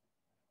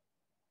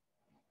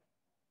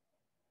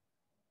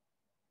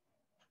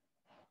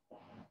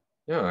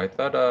 Yeah, I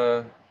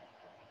thought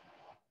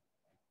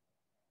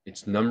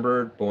it's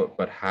numbered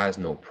but has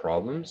no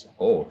problems.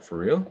 Oh, for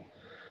real?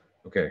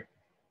 Okay.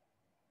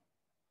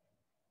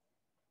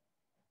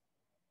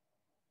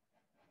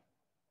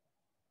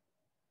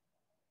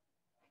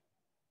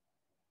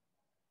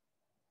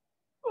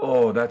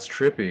 Oh, that's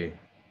trippy.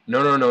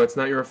 No, it's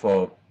not your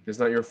fault. It's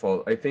not your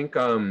fault. I think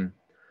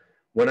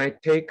when I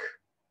take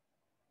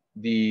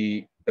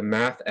the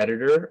math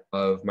editor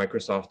of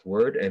Microsoft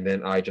Word and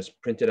then I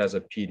just print it as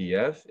a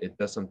PDF, it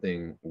does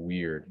something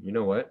weird. You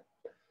know what?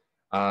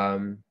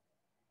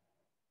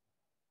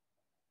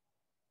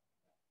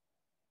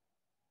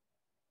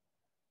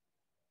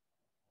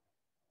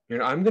 You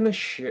know, I'm gonna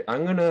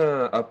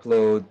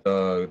upload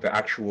the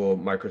actual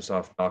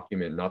Microsoft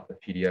document, not the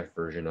PDF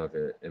version of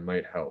it. It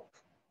might help.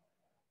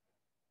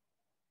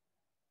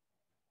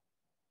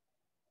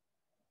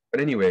 But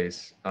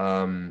anyways,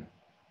 oh,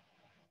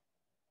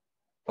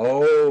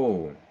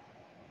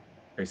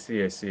 I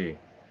see.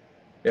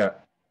 Yeah,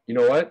 you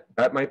know what?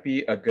 That might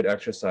be a good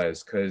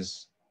exercise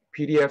because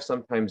PDF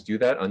sometimes do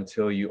that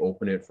until you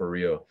open it for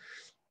real.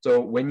 So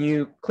when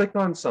you click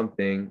on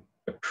something,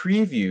 a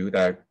preview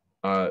that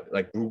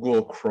like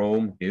Google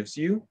Chrome gives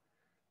you,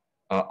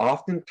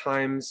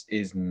 oftentimes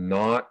is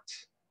not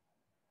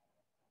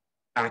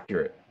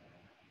accurate,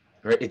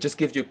 right? It just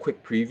gives you a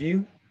quick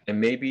preview, and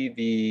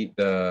maybe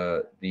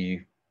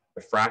the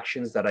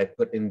fractions that I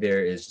put in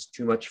there is just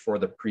too much for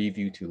the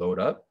preview to load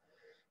up.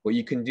 What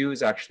you can do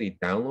is actually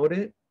download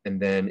it, and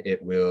then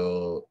it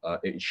will,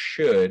 it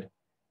should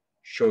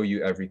show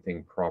you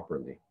everything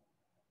properly.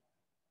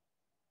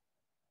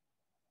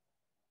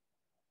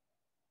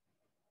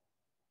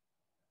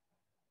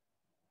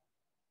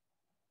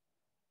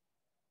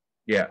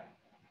 Yeah,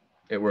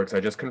 it works. I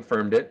just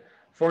confirmed it.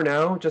 For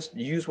now, just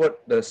use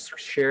what the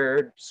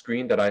shared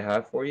screen that I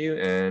have for you,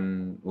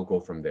 and we'll go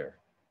from there.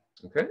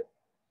 Okay?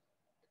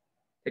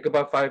 Take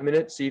about 5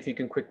 minutes, see if you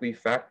can quickly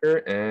factor,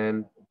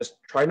 and just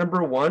try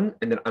number 1,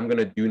 and then I'm going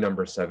to do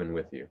number 7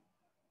 with you.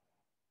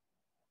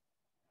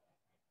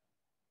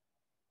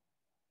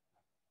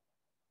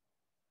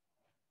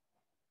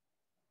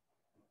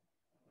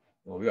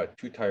 Well, we got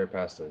 2 tire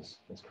pastas.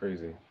 That's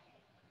crazy.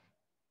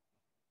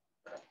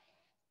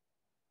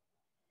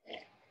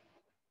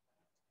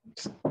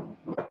 Just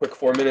quick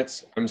 4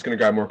 minutes. I'm just going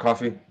to grab more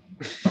coffee.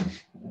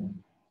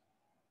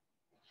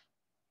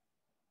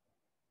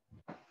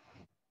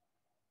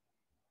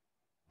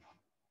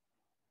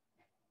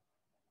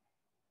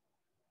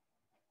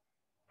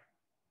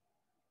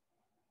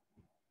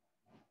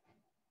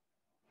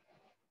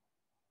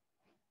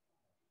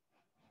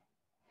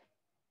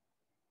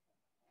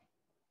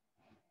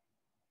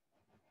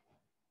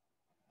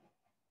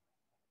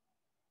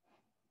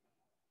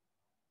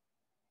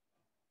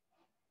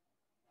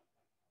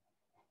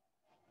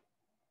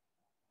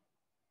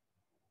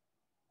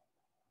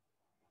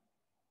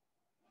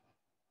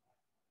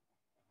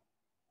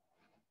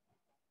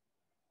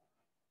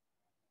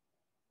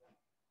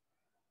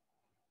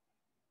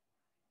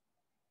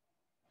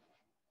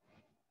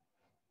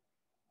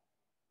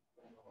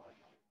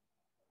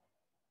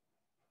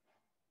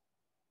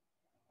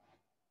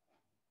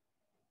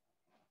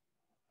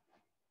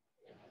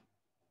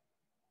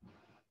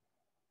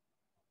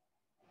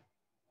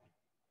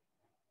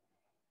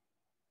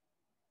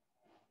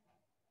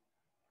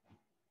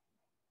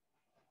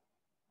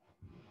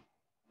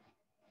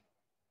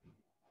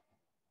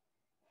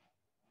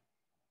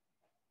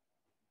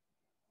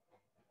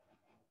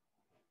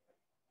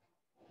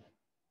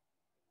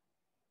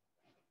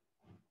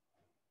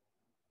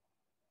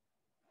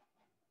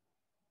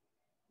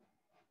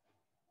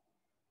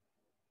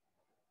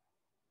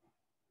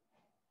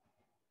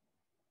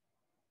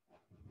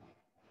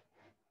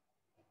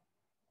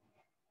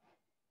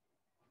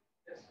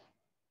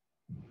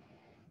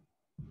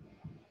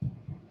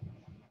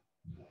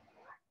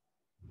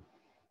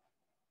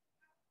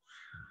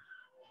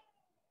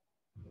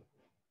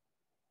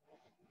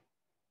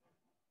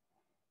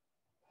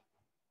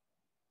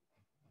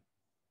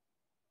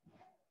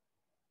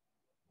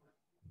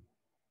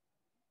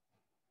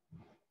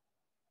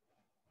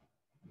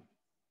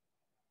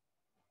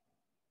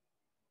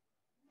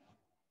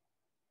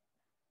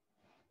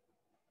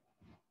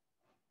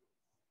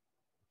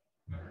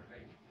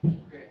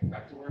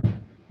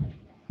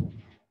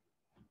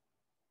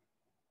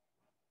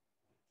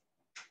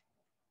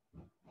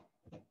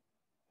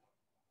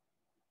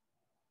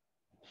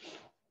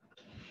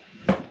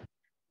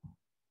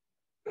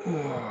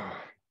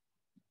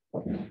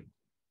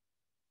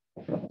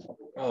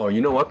 Oh,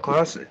 you know what,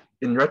 class?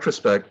 In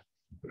retrospect,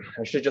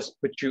 I should just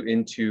put you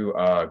into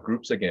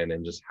groups again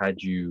and just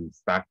had you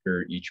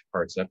factor each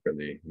part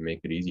separately and make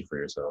it easy for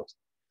yourselves.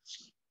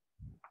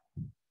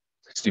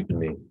 Stupid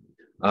me.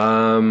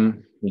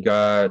 We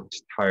got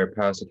tired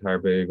pasta,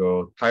 tired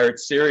bagel, tired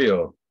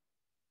cereal.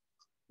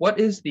 What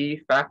is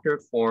the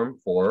factored form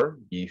for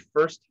the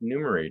first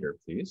numerator,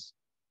 please?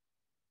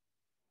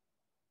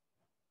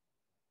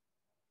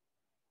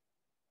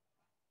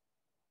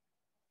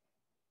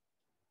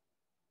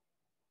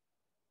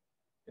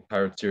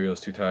 Tired cereal is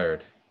too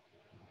tired.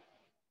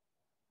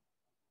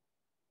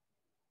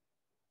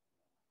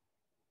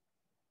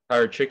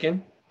 Tired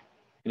chicken,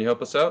 can you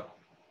help us out?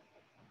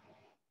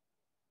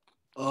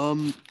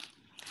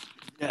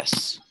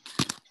 Yes.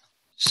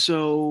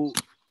 So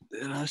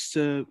it has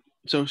to.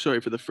 So sorry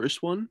for the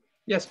first one.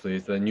 Yes,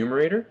 please. The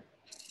numerator.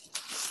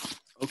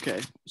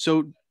 Okay.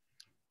 So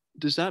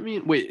does that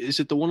mean? Wait, is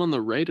it the one on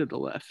the right or the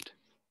left?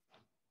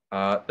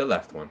 The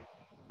left one.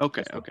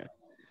 Okay. Okay.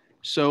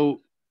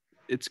 So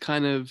it's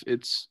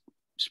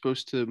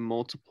supposed to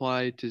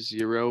multiply to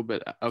 0,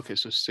 but okay.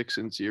 So 6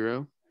 and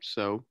 0.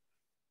 So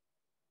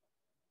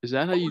is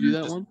that how you do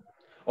that one?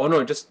 Oh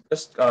no, just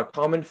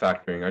common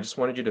factoring. I just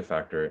wanted you to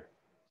factor it.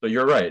 So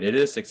you're right. It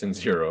is 6 and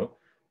 0.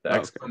 The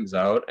x comes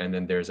out, and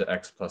then there's an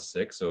x plus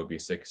 6, so it would be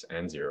 6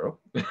 and 0.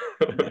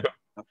 Okay,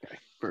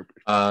 perfect.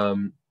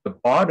 The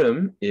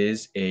bottom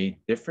is a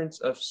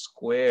difference of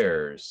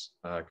squares.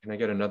 Can I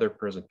get another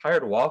person?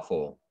 Tired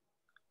waffle.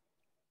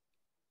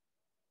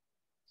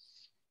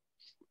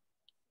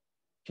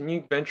 Can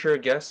you venture a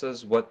guess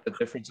as what the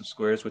difference of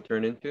squares would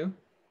turn into?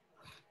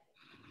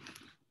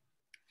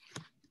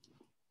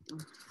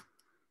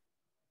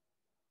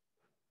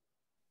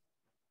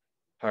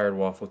 Tired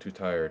waffle, too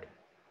tired.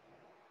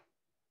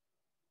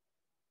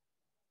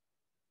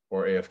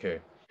 Or AFK.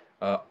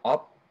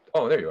 Oh,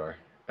 there you are.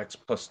 X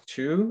plus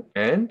 2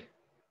 and?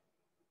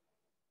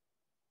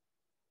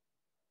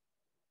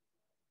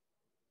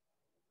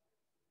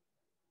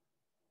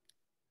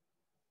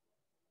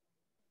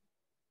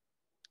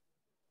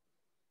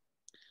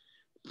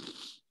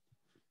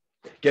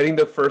 Getting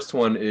the first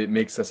one, it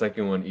makes the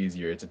second one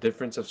easier. It's a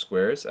difference of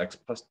squares, x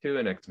plus 2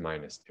 and x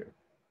minus 2.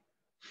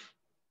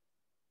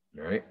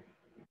 All right,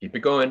 keep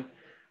it going.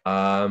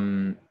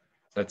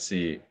 Let's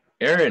see.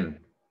 Aaron,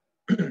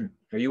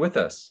 are you with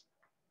us?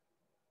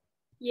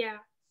 Yeah.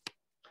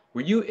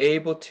 Were you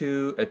able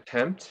to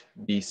attempt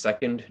the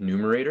second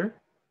numerator?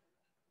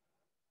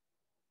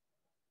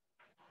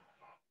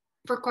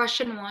 For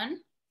question 1?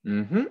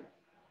 Mm-hmm.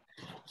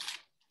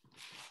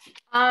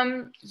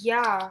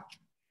 Yeah.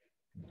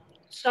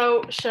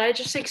 So should I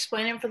just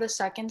explain it for the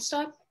second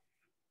step?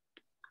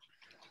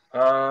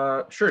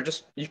 Sure.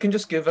 You can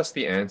just give us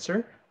the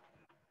answer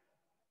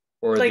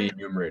or the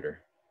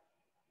numerator.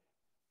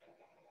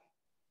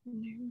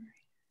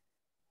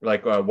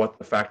 Like what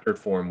the factored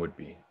form would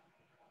be.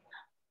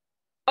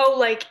 Oh,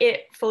 like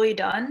it fully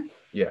done?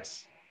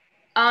 Yes.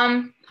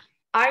 I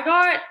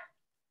got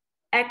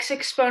x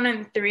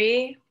exponent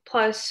 3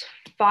 plus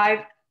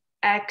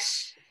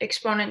 5x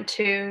exponent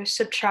 2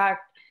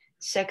 subtract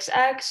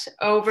 6x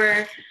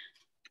over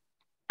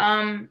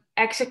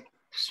x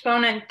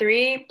exponent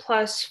 3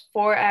 plus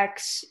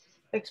 4x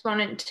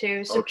exponent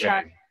 2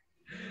 subtract. Okay.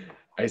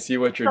 I see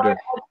what you're doing.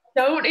 I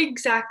don't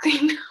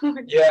exactly know.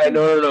 Yeah,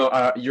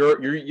 no.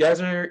 You guys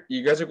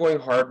are going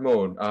hard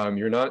mode.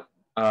 You're not.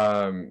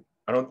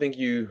 I don't think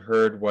you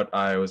heard what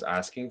I was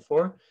asking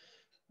for.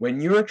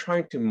 When you are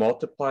trying to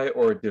multiply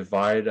or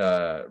divide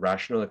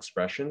rational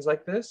expressions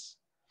like this,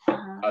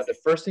 the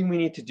first thing we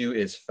need to do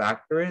is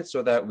factor it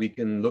so that we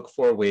can look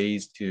for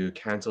ways to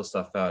cancel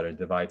stuff out or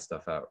divide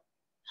stuff out.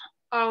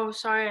 Oh,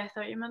 sorry. I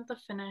thought you meant the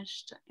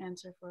finished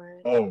answer for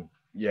it. Oh,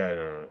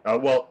 yeah, no.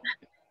 Well,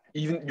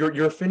 even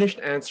your finished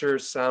answer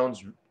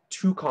sounds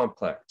too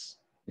complex.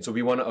 And so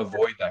we want to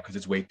avoid that because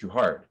it's way too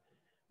hard,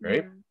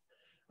 right?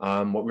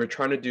 What we're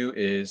trying to do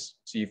is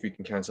see if we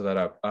can cancel that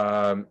out.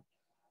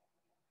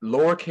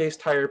 Lowercase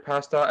tired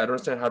pasta, I don't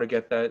understand how to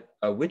get that.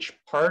 Which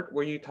part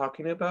were you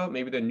talking about?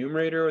 Maybe the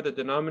numerator or the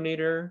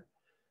denominator?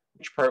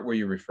 Which part were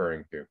you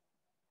referring to? I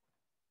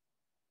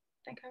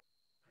think I'm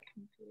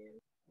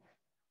confused.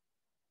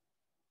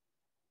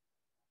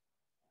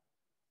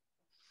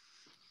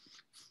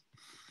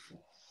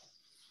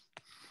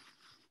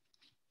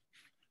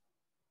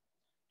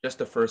 Just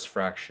the first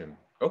fraction.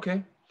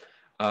 Okay.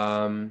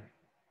 I'll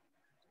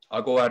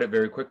go at it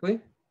very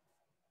quickly.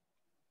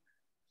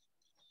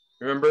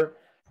 Remember,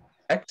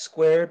 x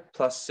squared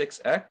plus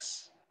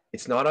 6x,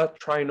 it's not a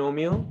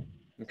trinomial,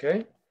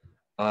 okay?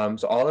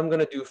 So all I'm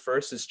gonna do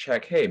first is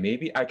check, hey,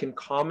 maybe I can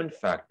common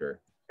factor.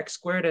 X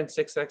squared and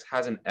 6x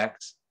has an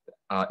x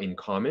in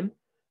common.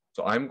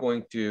 So I'm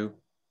going to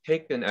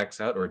take an x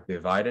out or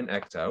divide an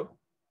x out,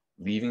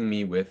 leaving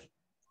me with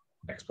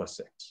x plus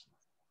 6.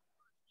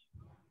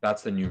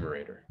 That's the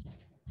numerator.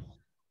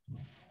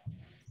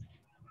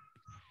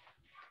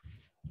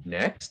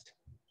 Next,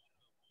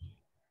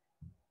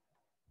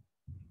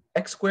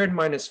 x squared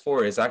minus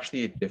 4 is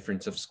actually a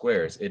difference of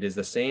squares. It is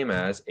the same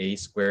as a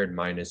squared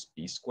minus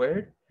b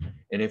squared.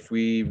 And if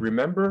we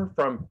remember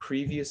from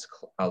previous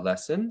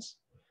lessons,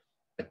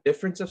 a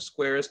difference of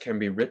squares can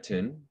be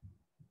written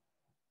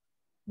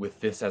with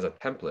this as a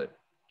template,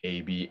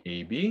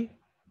 AB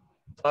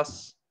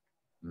plus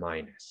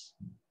minus.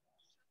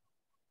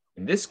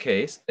 In this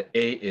case, the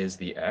a is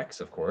the x,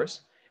 of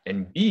course,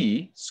 and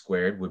b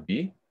squared would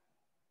be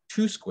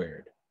 2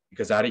 squared,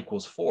 because that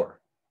equals 4.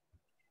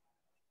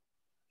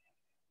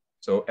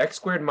 So x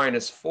squared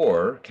minus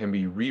 4 can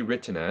be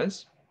rewritten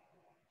as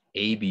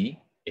AB,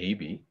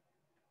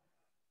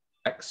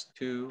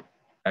 x2,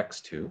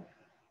 x2,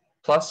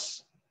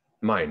 plus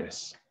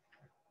minus.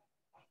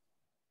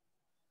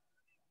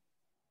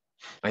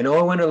 I know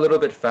I went a little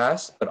bit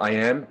fast, but I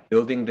am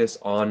building this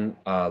on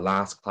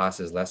last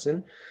class's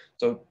lesson.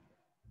 So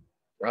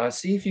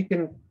see if you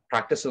can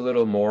practice a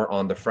little more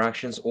on the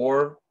fractions,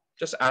 or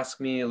just ask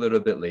me a little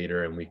bit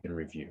later and we can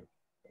review,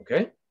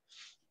 okay?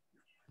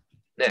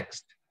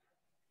 Next.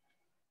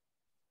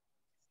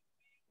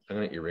 I'm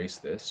gonna erase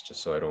this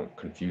just so I don't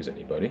confuse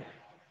anybody.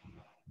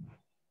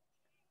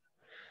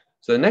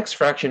 So the next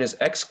fraction is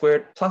x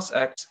squared plus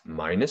x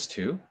minus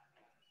 2.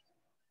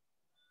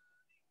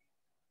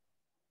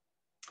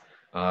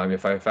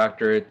 If I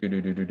factor it,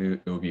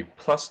 it will be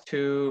plus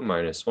 2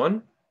 minus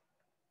 1.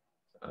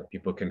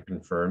 People can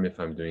confirm if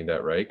I'm doing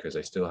that right, because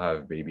I still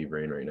have baby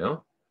brain right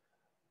now.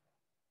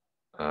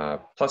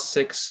 Plus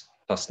 6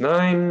 plus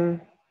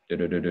 9,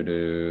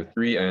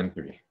 3 and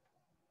 3.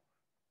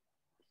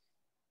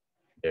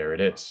 There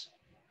it is.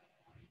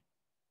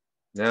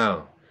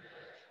 Now,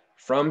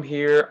 from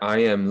here, I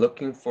am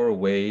looking for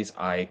ways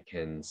I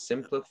can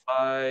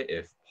simplify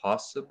if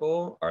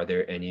possible. Are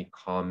there any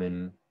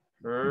common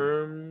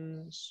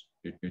terms?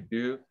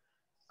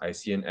 I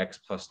see an x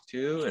plus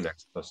 2 and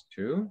x plus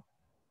 2.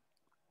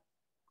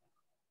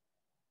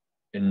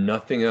 And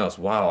nothing else.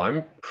 Wow,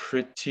 I'm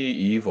pretty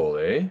evil,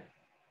 eh?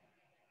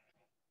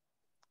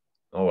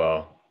 Oh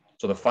well.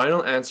 So the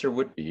final answer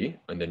would be,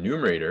 on the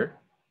numerator,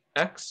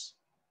 x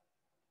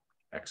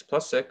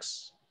plus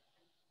 6,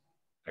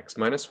 x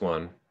minus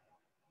 1,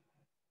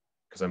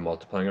 because I'm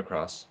multiplying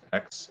across,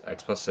 x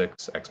plus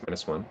 6, x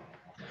minus 1,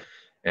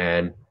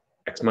 and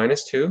x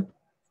minus 2,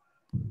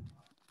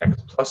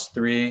 x plus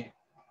 3,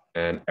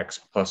 and x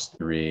plus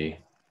 3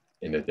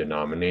 in the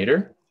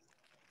denominator.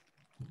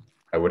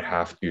 I would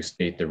have to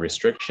state the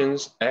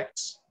restrictions.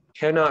 X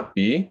cannot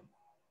be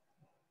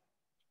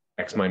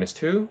x minus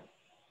 2,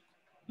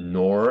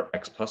 nor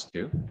x plus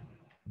 2.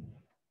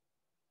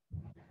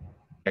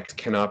 X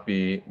cannot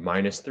be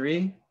minus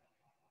 3,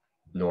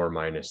 nor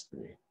minus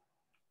 3.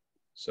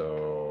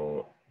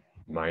 So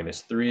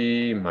minus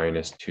 3,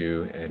 minus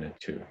 2, and a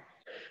 2.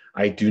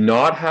 I do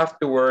not have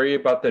to worry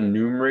about the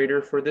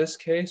numerator for this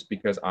case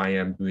because I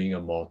am doing a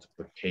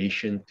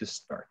multiplication to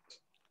start.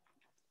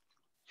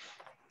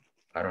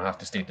 I don't have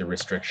to state the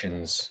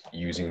restrictions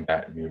using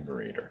that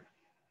numerator.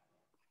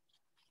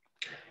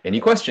 Any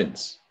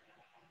questions?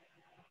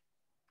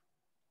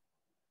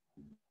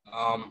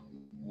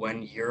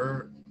 When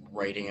you're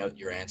writing out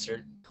your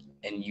answer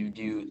and you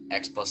do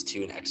x plus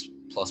 2 and x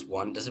plus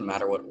 1, doesn't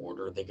matter what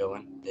order they go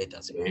in? It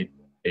doesn't, right?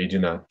 They do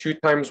not. 2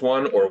 times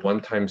 1 or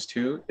 1 times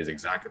 2 is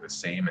exactly the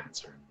same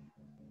answer.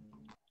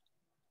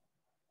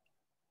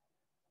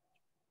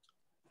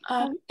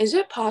 Is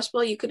it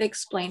possible you could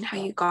explain how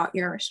you got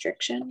your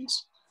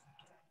restrictions?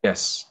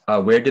 Yes.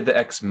 Where did the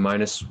x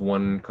minus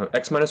 1 come?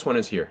 X minus 1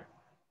 is here.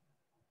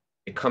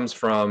 It comes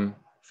from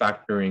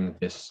factoring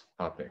this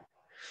topic.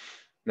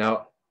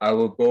 Now, I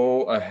will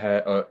go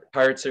ahead.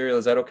 Tired cereal,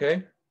 is that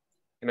okay?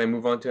 Can I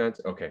move on to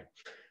answer? Okay.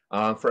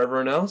 For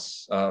everyone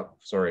else,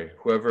 sorry,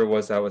 whoever it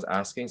was that was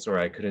asking,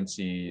 sorry, I couldn't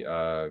see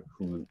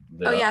who.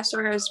 Oh yeah,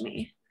 sorry, it was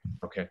me.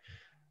 Okay.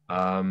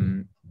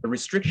 The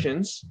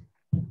restrictions,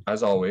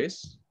 as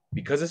always,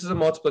 because this is a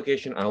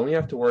multiplication, I only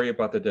have to worry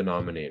about the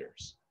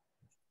denominators.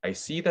 I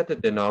see that the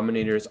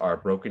denominators are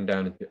broken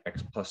down into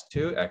x plus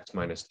 2, x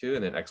minus 2,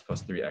 and then x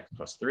plus 3, x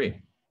plus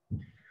 3.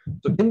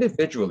 So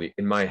individually,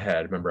 in my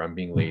head, remember I'm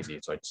being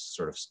lazy, so I just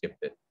sort of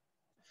skipped it.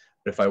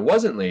 But if I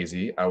wasn't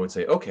lazy, I would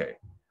say, okay,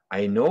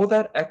 I know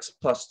that x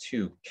plus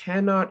 2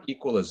 cannot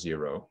equal a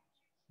 0.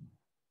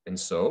 And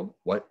so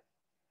what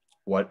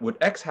would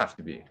x have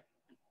to be?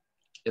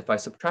 If I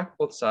subtract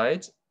both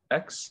sides,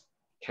 x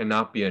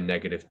cannot be a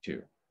negative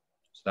 2.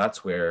 So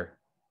that's where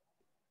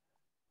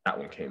that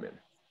one came in.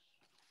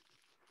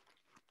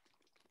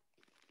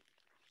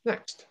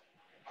 Next,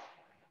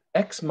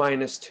 x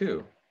minus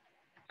 2.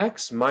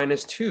 X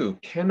minus 2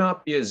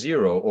 cannot be a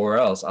 0, or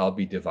else I'll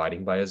be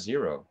dividing by a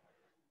 0.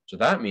 So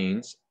that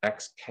means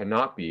x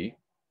cannot be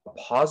a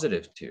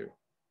positive 2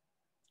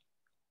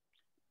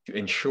 to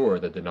ensure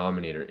the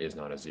denominator is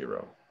not a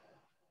 0.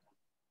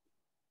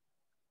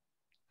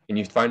 Can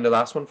you find the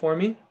last one for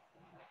me?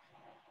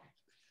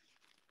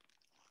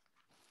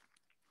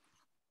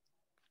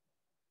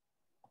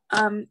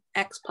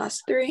 X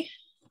plus 3.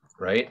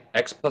 Right?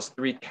 X plus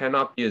 3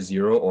 cannot be a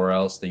 0, or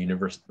else the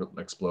universe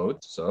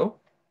explodes. So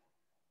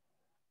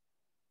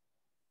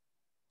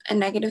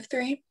and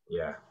 -3.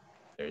 Yeah,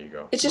 there you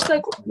go. It's just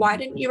like, why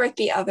didn't you write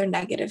the other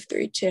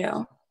 -3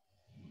 too?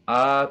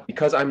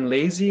 Because I'm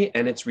lazy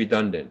and it's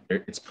redundant.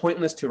 It's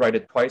pointless to write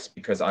it twice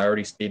because I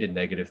already stated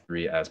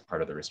 -3 as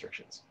part of the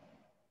restrictions.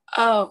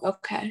 Oh,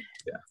 okay.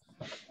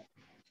 Yeah.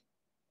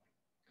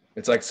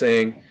 It's like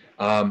saying,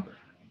 I'm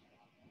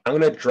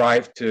going to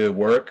drive to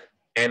work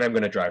and I'm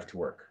going to drive to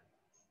work.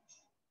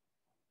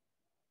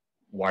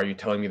 Why are you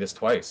telling me this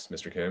twice,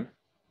 Mr. Kim?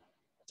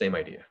 Same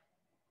idea.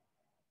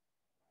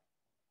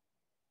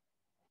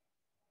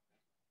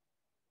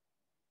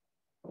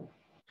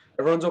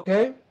 Everyone's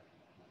okay?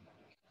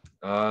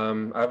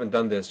 I haven't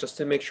done this just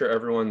to make sure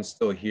everyone's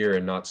still here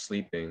and not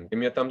sleeping. Give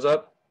me a thumbs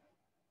up.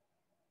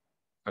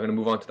 I'm going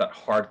to move on to that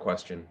hard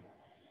question.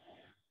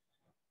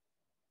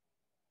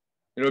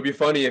 It would be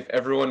funny if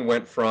everyone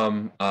went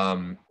from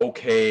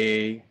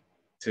okay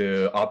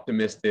to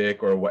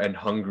optimistic and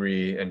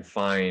hungry and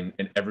fine,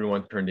 and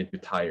everyone turned into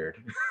tired.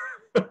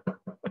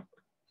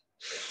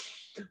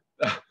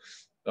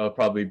 That'll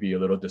probably be a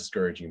little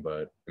discouraging,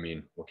 but I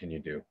mean, what can you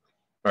do?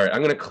 All right,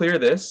 I'm going to clear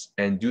this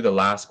and do the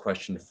last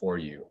question for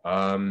you.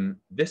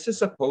 This is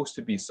supposed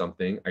to be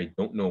something, I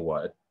don't know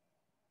what.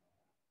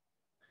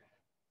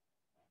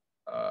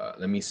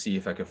 Let me see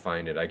if I can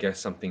find it. I guess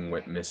something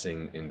went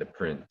missing in the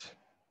print.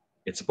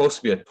 It's supposed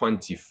to be a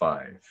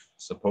 25.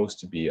 Supposed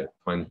to be a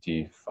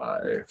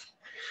 25.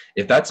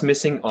 If that's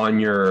missing on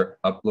your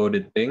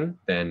uploaded thing,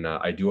 then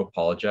I do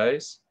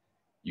apologize.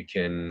 You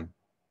can,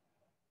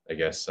 I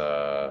guess,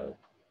 I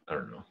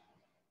don't know,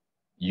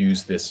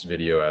 use this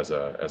video as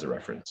a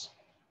reference.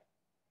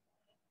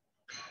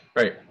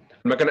 All right,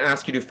 I'm not going to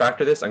ask you to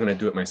factor this. I'm going to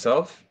do it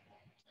myself.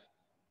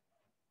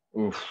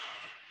 Oof.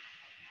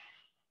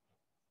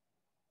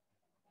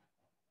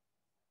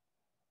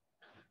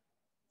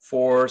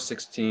 Four,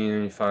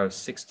 16, 5,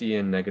 60,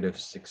 and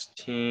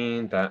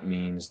 -16. That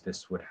means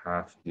this would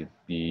have to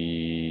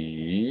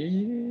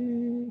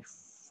be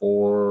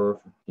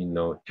 4, 15,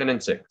 no, 10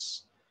 and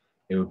 6.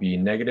 It would be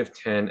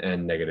 -10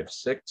 and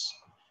 -6,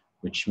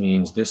 which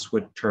means this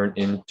would turn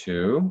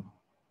into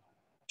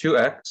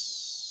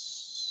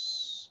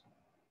 2x.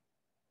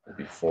 It would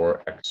be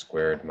 4x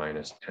squared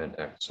minus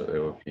 10x. So it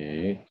would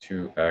be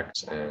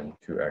 2x and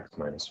 2x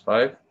minus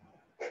 5.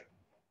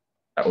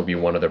 That would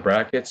be one of the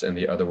brackets, and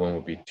the other one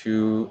would be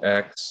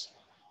 2x,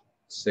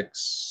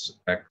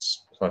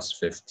 6x plus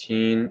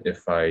 15.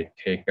 If I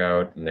take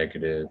out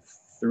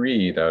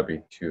 -3, that would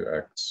be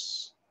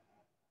 2x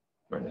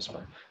minus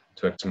 5.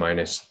 2x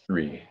minus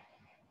 3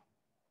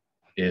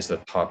 is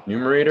the top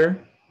numerator,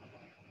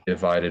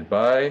 divided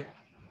by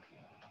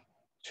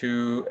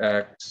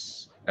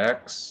 2x,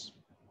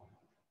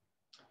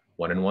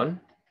 1 and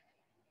 1,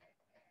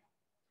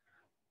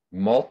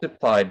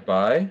 multiplied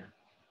by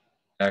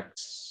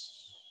x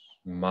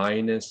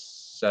minus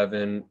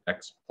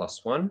 7x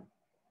plus 1.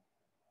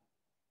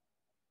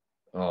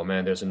 Oh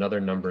man, there's another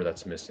number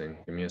that's missing.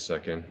 Give me a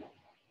second.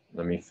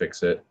 Let me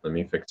fix it.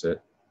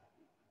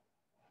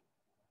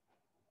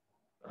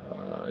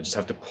 I just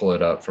have to pull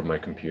it up from my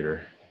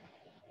computer.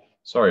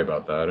 Sorry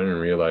about that. I didn't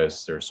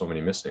realize there's so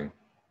many missing.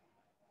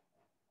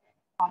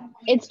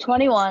 It's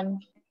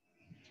 21.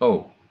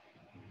 Oh,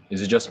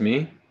 is it just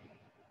me?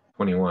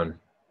 21.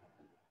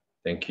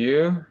 Thank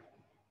you.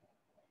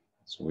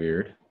 It's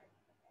weird.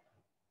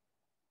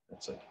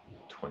 That's a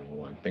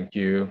 21. Thank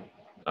you.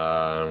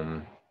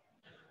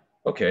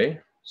 Okay,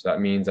 so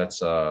that means that's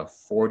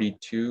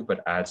 42,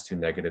 but adds to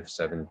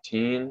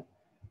 -17.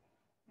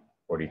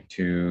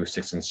 42,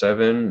 6 and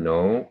 7,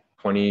 no.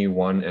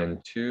 21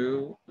 and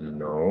 2,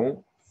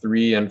 no.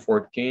 3 and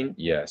 14,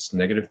 yes.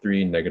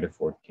 -3,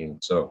 -14.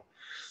 So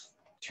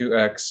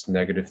 2x,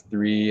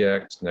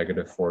 -3x,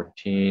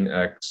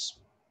 -14x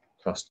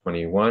plus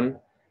 21.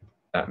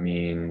 That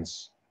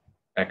means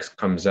x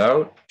comes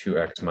out,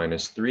 2x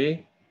minus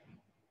 3.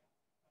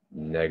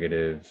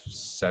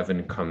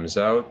 -7 comes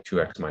out,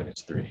 2x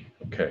minus 3.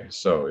 Okay,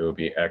 so it will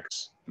be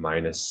x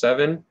minus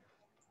 7,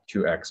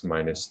 2x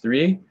minus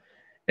 3.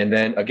 And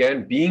then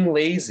again, being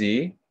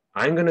lazy,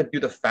 I'm going to do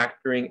the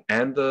factoring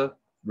and the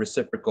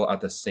reciprocal at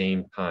the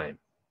same time.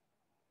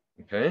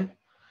 Okay,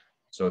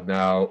 so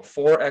now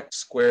 4x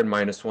squared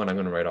minus 1, I'm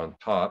going to write on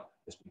top.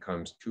 This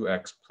becomes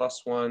 2x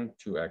plus 1,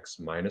 2x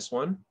minus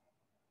 1.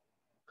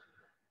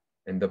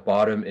 And the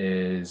bottom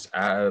is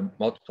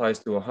multiplies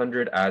to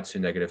 100, adds to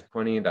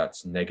 -20.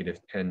 That's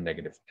 -10,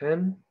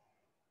 -10.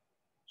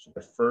 So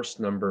the first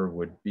number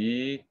would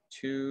be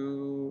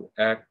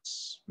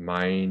 2x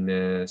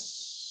minus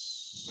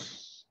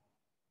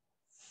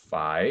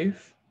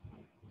 5.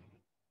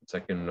 The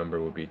second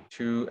number would be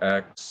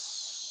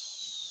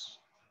 2x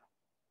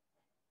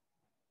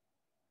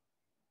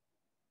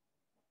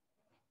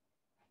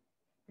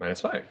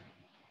minus 5.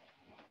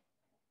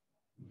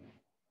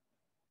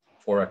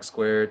 4x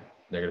squared,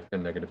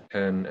 -10,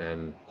 -10,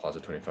 and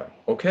positive 25.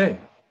 Okay.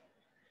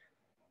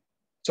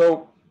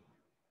 So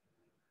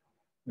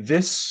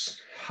this,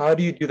 how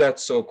do you do that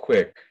so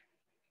quick?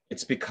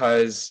 It's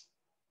because,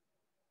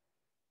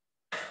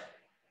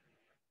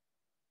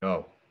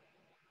 no,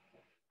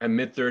 and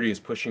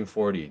mid-30s pushing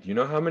 40. Do you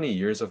know how many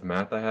years of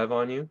math I have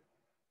on you?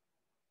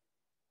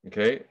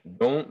 Okay,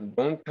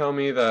 don't tell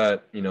me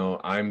that, you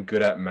know, I'm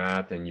good at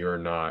math and you're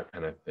not,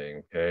 kind of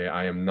thing. Okay,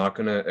 I am not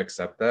gonna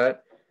accept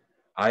that.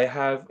 I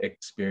have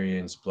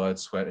experienced blood,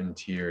 sweat, and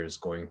tears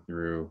going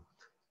through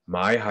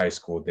my high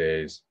school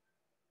days.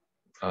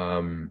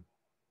 I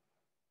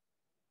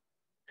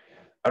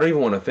don't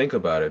even want to think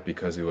about it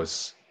because it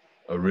was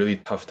a really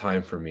tough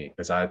time for me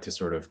because I had to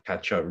sort of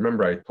catch up.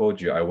 Remember, I told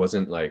you I was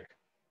like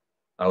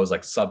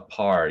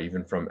subpar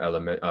even from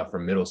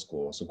from middle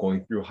school. So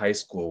going through high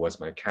school was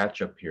my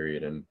catch-up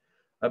period, and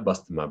I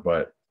busted my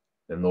butt.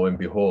 And lo and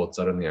behold,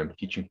 suddenly I'm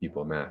teaching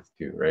people math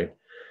too, right?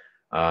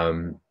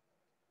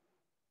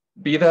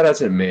 Be that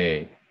as it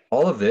may,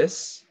 all of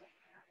this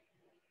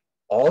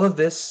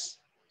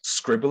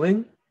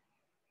scribbling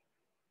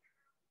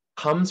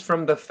comes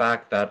from the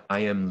fact that I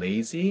am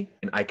lazy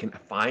and I can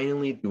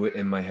finally do it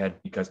in my head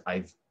because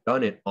I've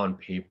done it on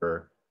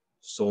paper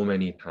so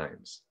many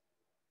times.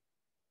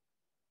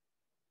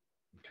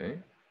 Okay.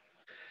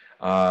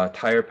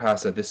 Tire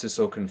Pasta, this is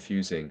so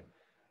confusing.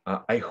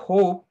 I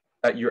hope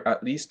that you're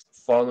at least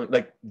following,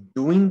 like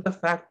doing the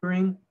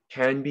factoring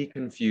can be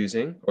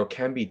confusing or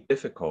can be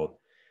difficult,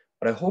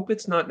 but I hope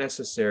it's not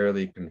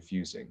necessarily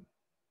confusing.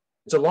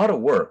 It's a lot of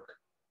work,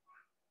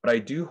 but I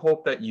do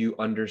hope that you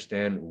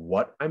understand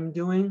what I'm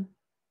doing.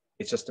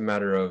 It's just a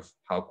matter of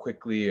how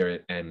quickly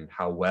and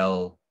how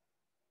well,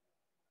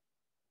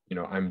 you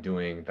know, I'm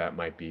doing that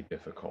might be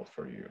difficult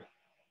for you.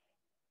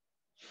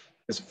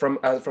 From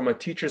a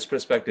teacher's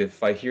perspective,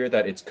 if I hear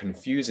that it's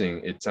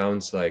confusing, it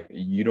sounds like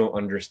you don't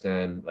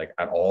understand like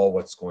at all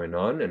what's going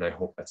on, and I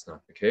hope that's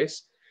not the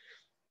case.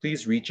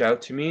 Please reach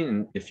out to me,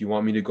 and if you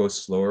want me to go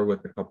slower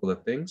with a couple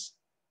of things.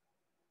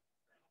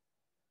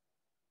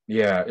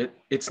 Yeah,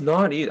 it's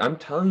not easy. I'm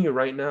telling you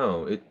right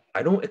now,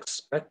 I don't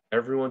expect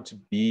everyone to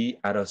be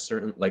at a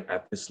certain, like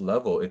at this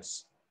level.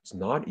 It's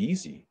not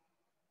easy.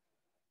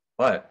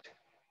 But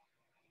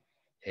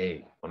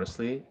hey,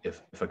 honestly,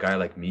 if a guy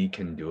like me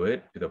can do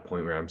it to the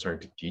point where I'm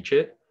starting to teach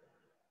it,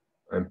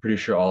 I'm pretty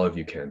sure all of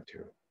you can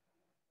too.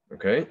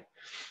 Okay?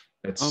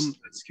 Let's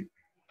keep.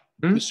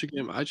 Mr.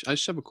 Kim, I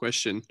just have a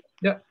question.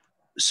 Yeah.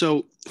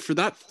 So for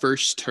that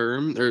first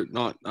term, or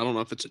not, I don't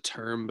know if it's a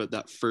term, but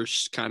that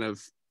first kind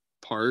of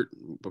part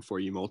before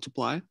you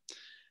multiply,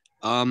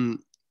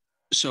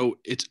 so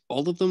it's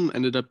all of them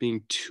ended up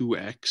being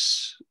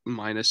 2x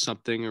minus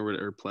something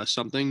or plus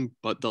something,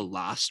 but the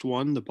last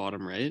one, the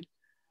bottom right,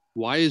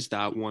 why is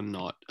that one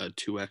not a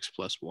 2x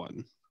plus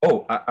 1?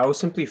 Oh, I was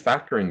simply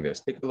factoring this.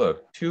 Take a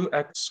look.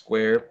 2x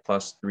squared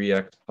plus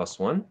 3x plus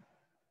 1.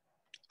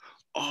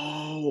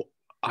 Oh,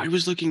 I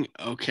was looking.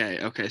 Okay,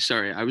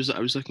 sorry. I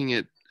was looking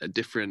at a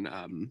different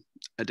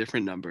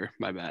number.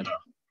 My bad.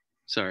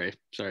 Sorry.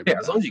 Yeah,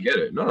 as long as you get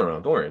it. No,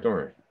 don't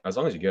worry. As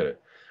long as you get it.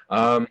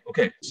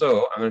 Okay,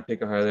 so I'm gonna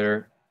take a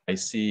highlighter. I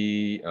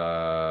see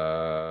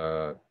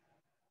 2x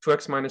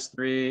minus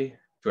 3,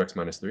 2x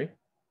minus 3.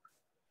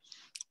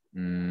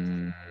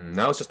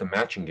 Now it's just a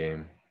matching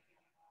game.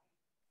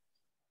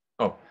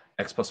 Oh,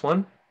 x plus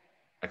 1,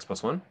 x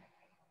plus 1.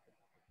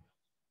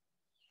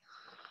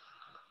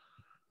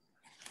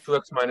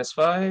 2x minus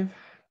 5,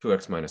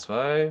 2x minus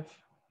 5.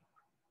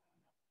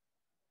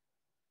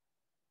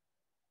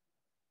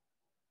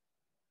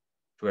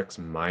 2x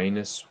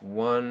minus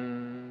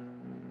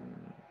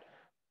 1.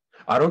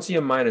 I don't see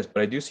a minus,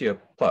 but I do see a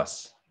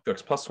plus.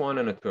 2x plus 1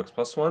 and a 2x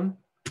plus 1.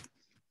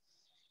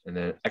 And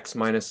then x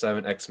minus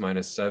 7, x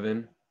minus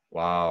 7.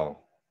 Wow.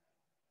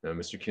 Now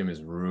Mr. Kim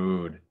is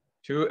rude.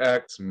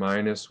 2x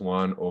minus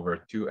 1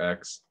 over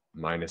 2x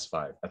minus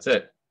 5. That's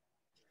it.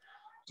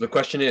 So the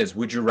question is,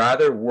 would you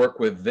rather work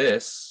with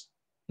this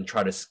and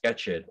try to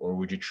sketch it, or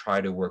would you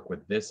try to work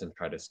with this and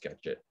try to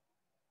sketch it?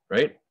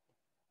 Right?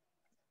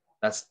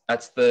 That's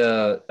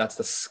the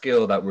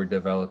skill that we're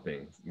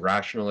developing,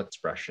 rational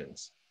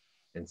expressions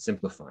and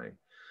simplifying.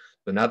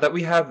 So now that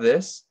we have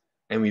this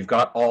and we've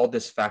got all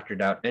this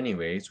factored out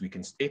anyways, we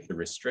can state the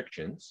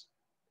restrictions.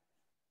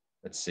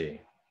 Let's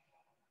see.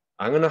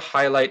 I'm going to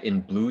highlight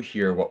in blue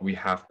here what we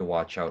have to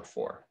watch out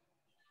for.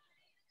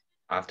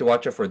 I have to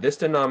watch out for this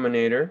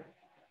denominator.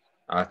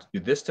 I have to do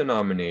this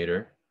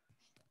denominator.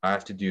 I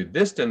have to do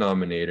this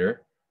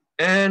denominator.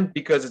 And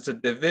because it's a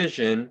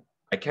division,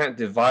 I can't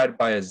divide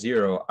by a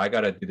 0. I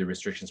got to do the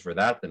restrictions for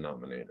that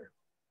denominator.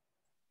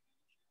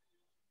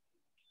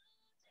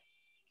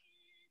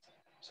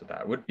 So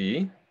that would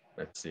be,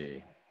 let's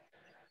see.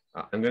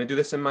 I'm going to do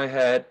this in my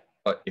head,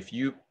 but if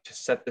you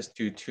set this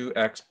to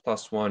 2x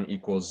plus 1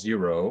 equals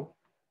 0,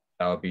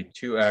 that would be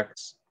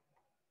 2x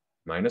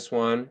minus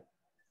 1.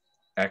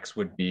 X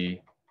would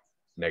be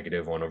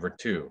negative 1 over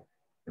 2.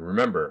 And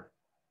remember,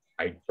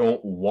 I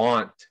don't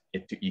want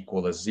it to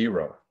equal a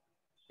 0.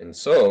 And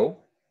so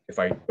if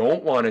I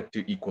don't want it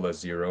to equal a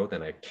 0,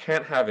 then I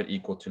can't have it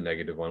equal to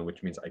negative 1,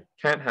 which means I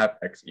can't have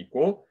x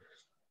equal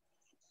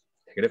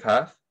negative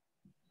half.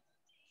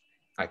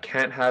 I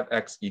can't have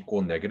x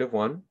equal negative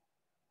 1.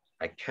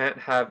 I can't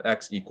have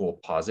x equal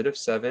positive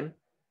 7.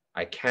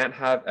 I can't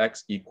have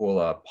x equal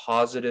a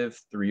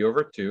positive 3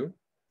 over 2.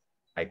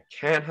 I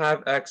can't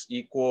have x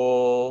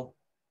equal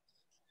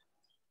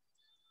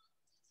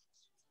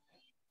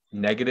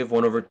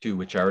 -1/2,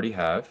 which I already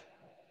have.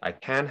 I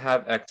can't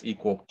have x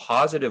equal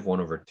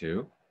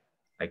 +1/2.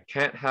 I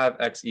can't have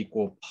x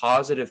equal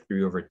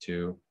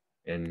 +3/2,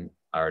 and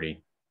I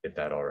already did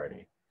that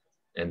already.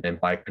 And then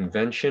by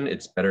convention,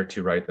 it's better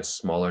to write the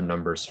smaller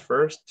numbers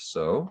first.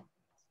 So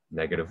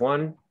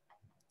 -1,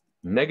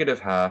 -1/2,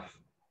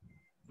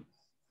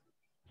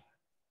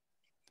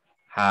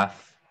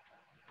 half,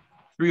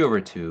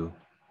 3/2,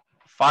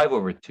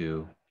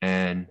 5/2,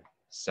 and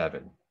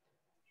 7.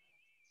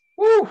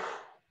 Woo!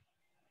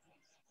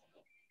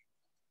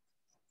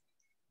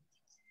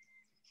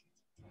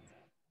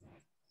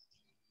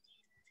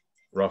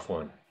 Rough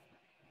one.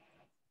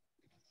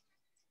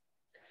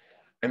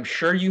 I'm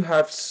sure you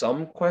have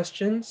some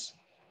questions,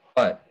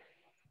 but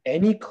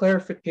any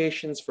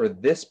clarifications for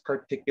this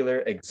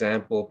particular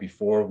example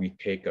before we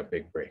take a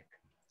big break?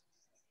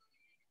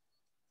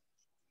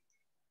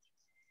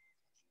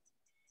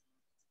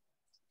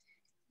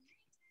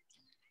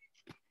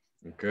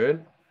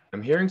 Good.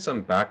 I'm hearing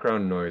some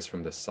background noise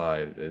from the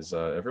side. Is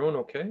everyone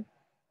okay?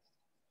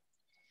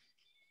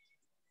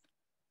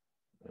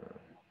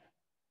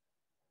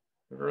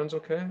 Everyone's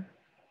okay?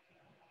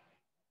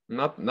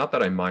 Not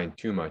that I mind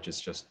too much.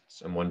 It's just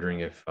I'm wondering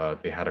if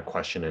they had a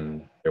question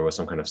and there was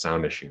some kind of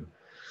sound issue.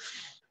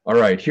 All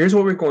right, here's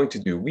what we're going to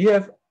do. We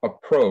have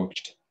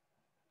approached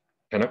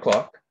 10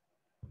 o'clock.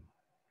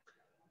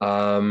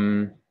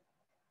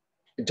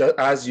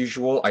 As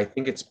usual, I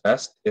think it's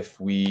best if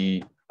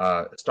we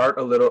start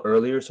a little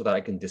earlier so that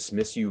I can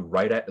dismiss you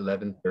right at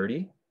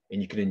 11:30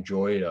 and you can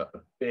enjoy a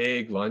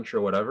big lunch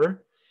or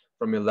whatever.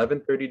 From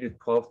 11:30 to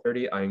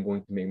 12:30, I'm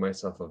going to make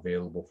myself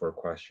available for a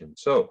question.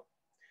 So,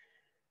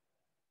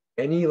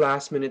 any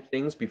last minute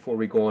things before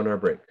we go on our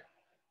break?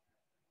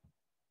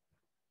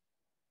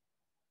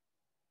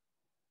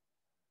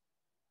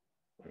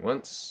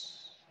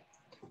 Once.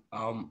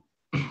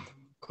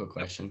 Quick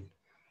question.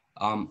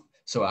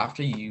 So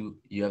after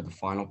you have the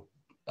final,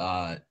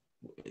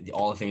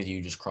 all the things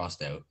you just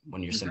crossed out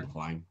when you're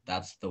simplifying,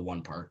 that's the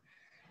one part.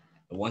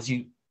 But once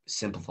you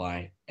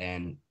simplify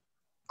and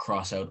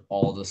cross out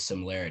all the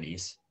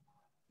similarities,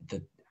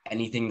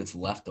 anything that's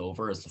left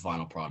over is the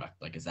final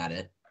product. Like, is that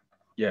it?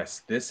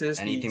 Yes, this is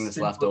anything that's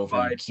left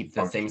over. You keep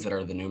the things that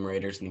are the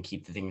numerators and you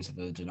keep the things that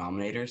are the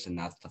denominators, and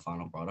that's the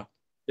final product.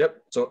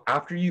 Yep. So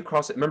after you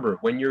cross it, remember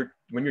when you're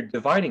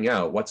dividing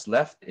out, what's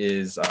left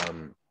is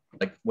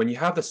like when you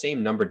have the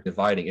same number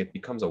dividing, it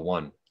becomes a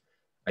 1.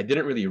 I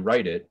didn't really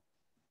write it,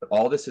 but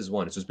all this is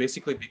 1. So it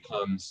basically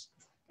becomes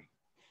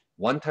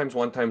 1 times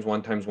 1 times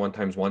 1 times 1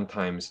 times 1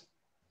 times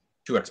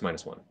 2x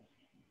minus 1.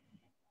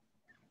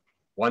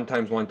 1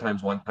 times 1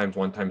 times 1 times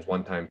 1 times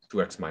 1 times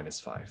 2x minus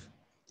 5.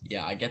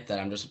 Yeah, I get that.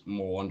 I'm just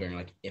more wondering,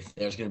 like, if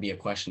there's going to be a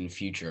question in the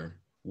future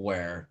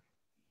where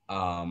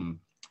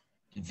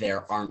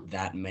there aren't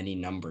that many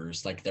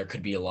numbers, like there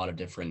could be a lot of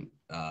different,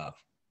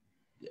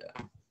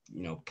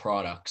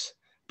 products,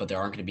 but there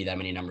aren't going to be that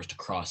many numbers to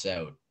cross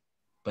out.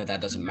 But that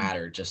doesn't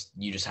matter.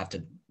 You just have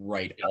to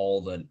write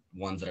all the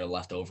ones that are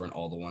left over and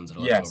all the ones that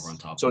are left over on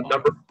top. So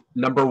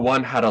number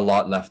 1 had a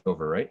lot left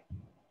over, right?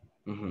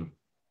 Mm-hmm.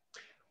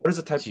 What is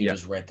the type? So you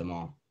just write them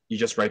all. You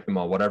just write them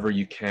all. Whatever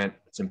you can't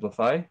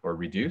simplify or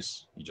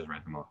reduce, you just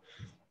write them all.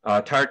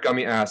 Tired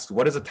Gummy asked,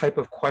 what is the type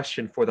of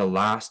question for the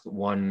last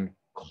one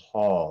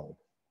called?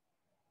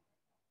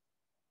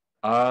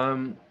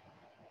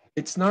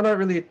 It's not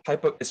really a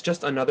type of, it's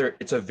just another,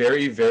 it's a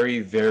very, very,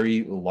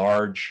 very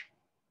large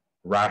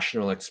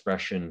rational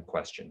expression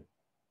question.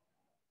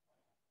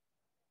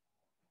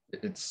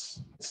 It's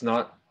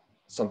not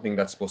something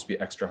that's supposed to be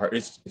extra hard.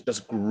 It's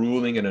just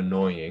grueling and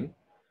annoying.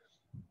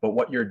 But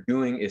what you're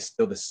doing is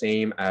still the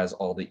same as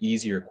all the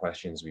easier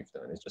questions we've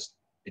done. It's just,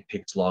 it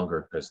takes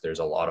longer because there's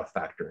a lot of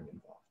factoring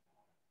involved.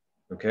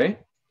 Okay?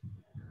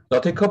 So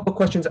I'll take a couple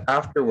questions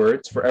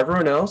afterwards. For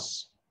everyone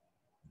else,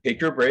 take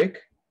your break.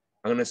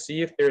 I'm going to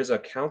see if there's a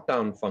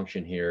countdown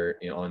function here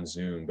on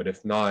Zoom. But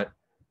if not,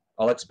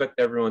 I'll expect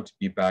everyone to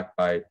be back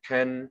by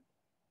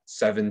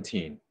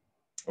 10:17.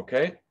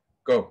 Okay?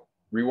 Go.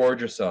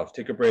 Reward yourself.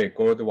 Take a break.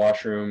 Go to the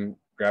washroom.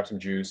 Grab some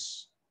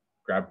juice.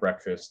 Grab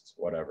breakfast.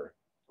 Whatever.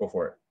 Go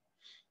for it.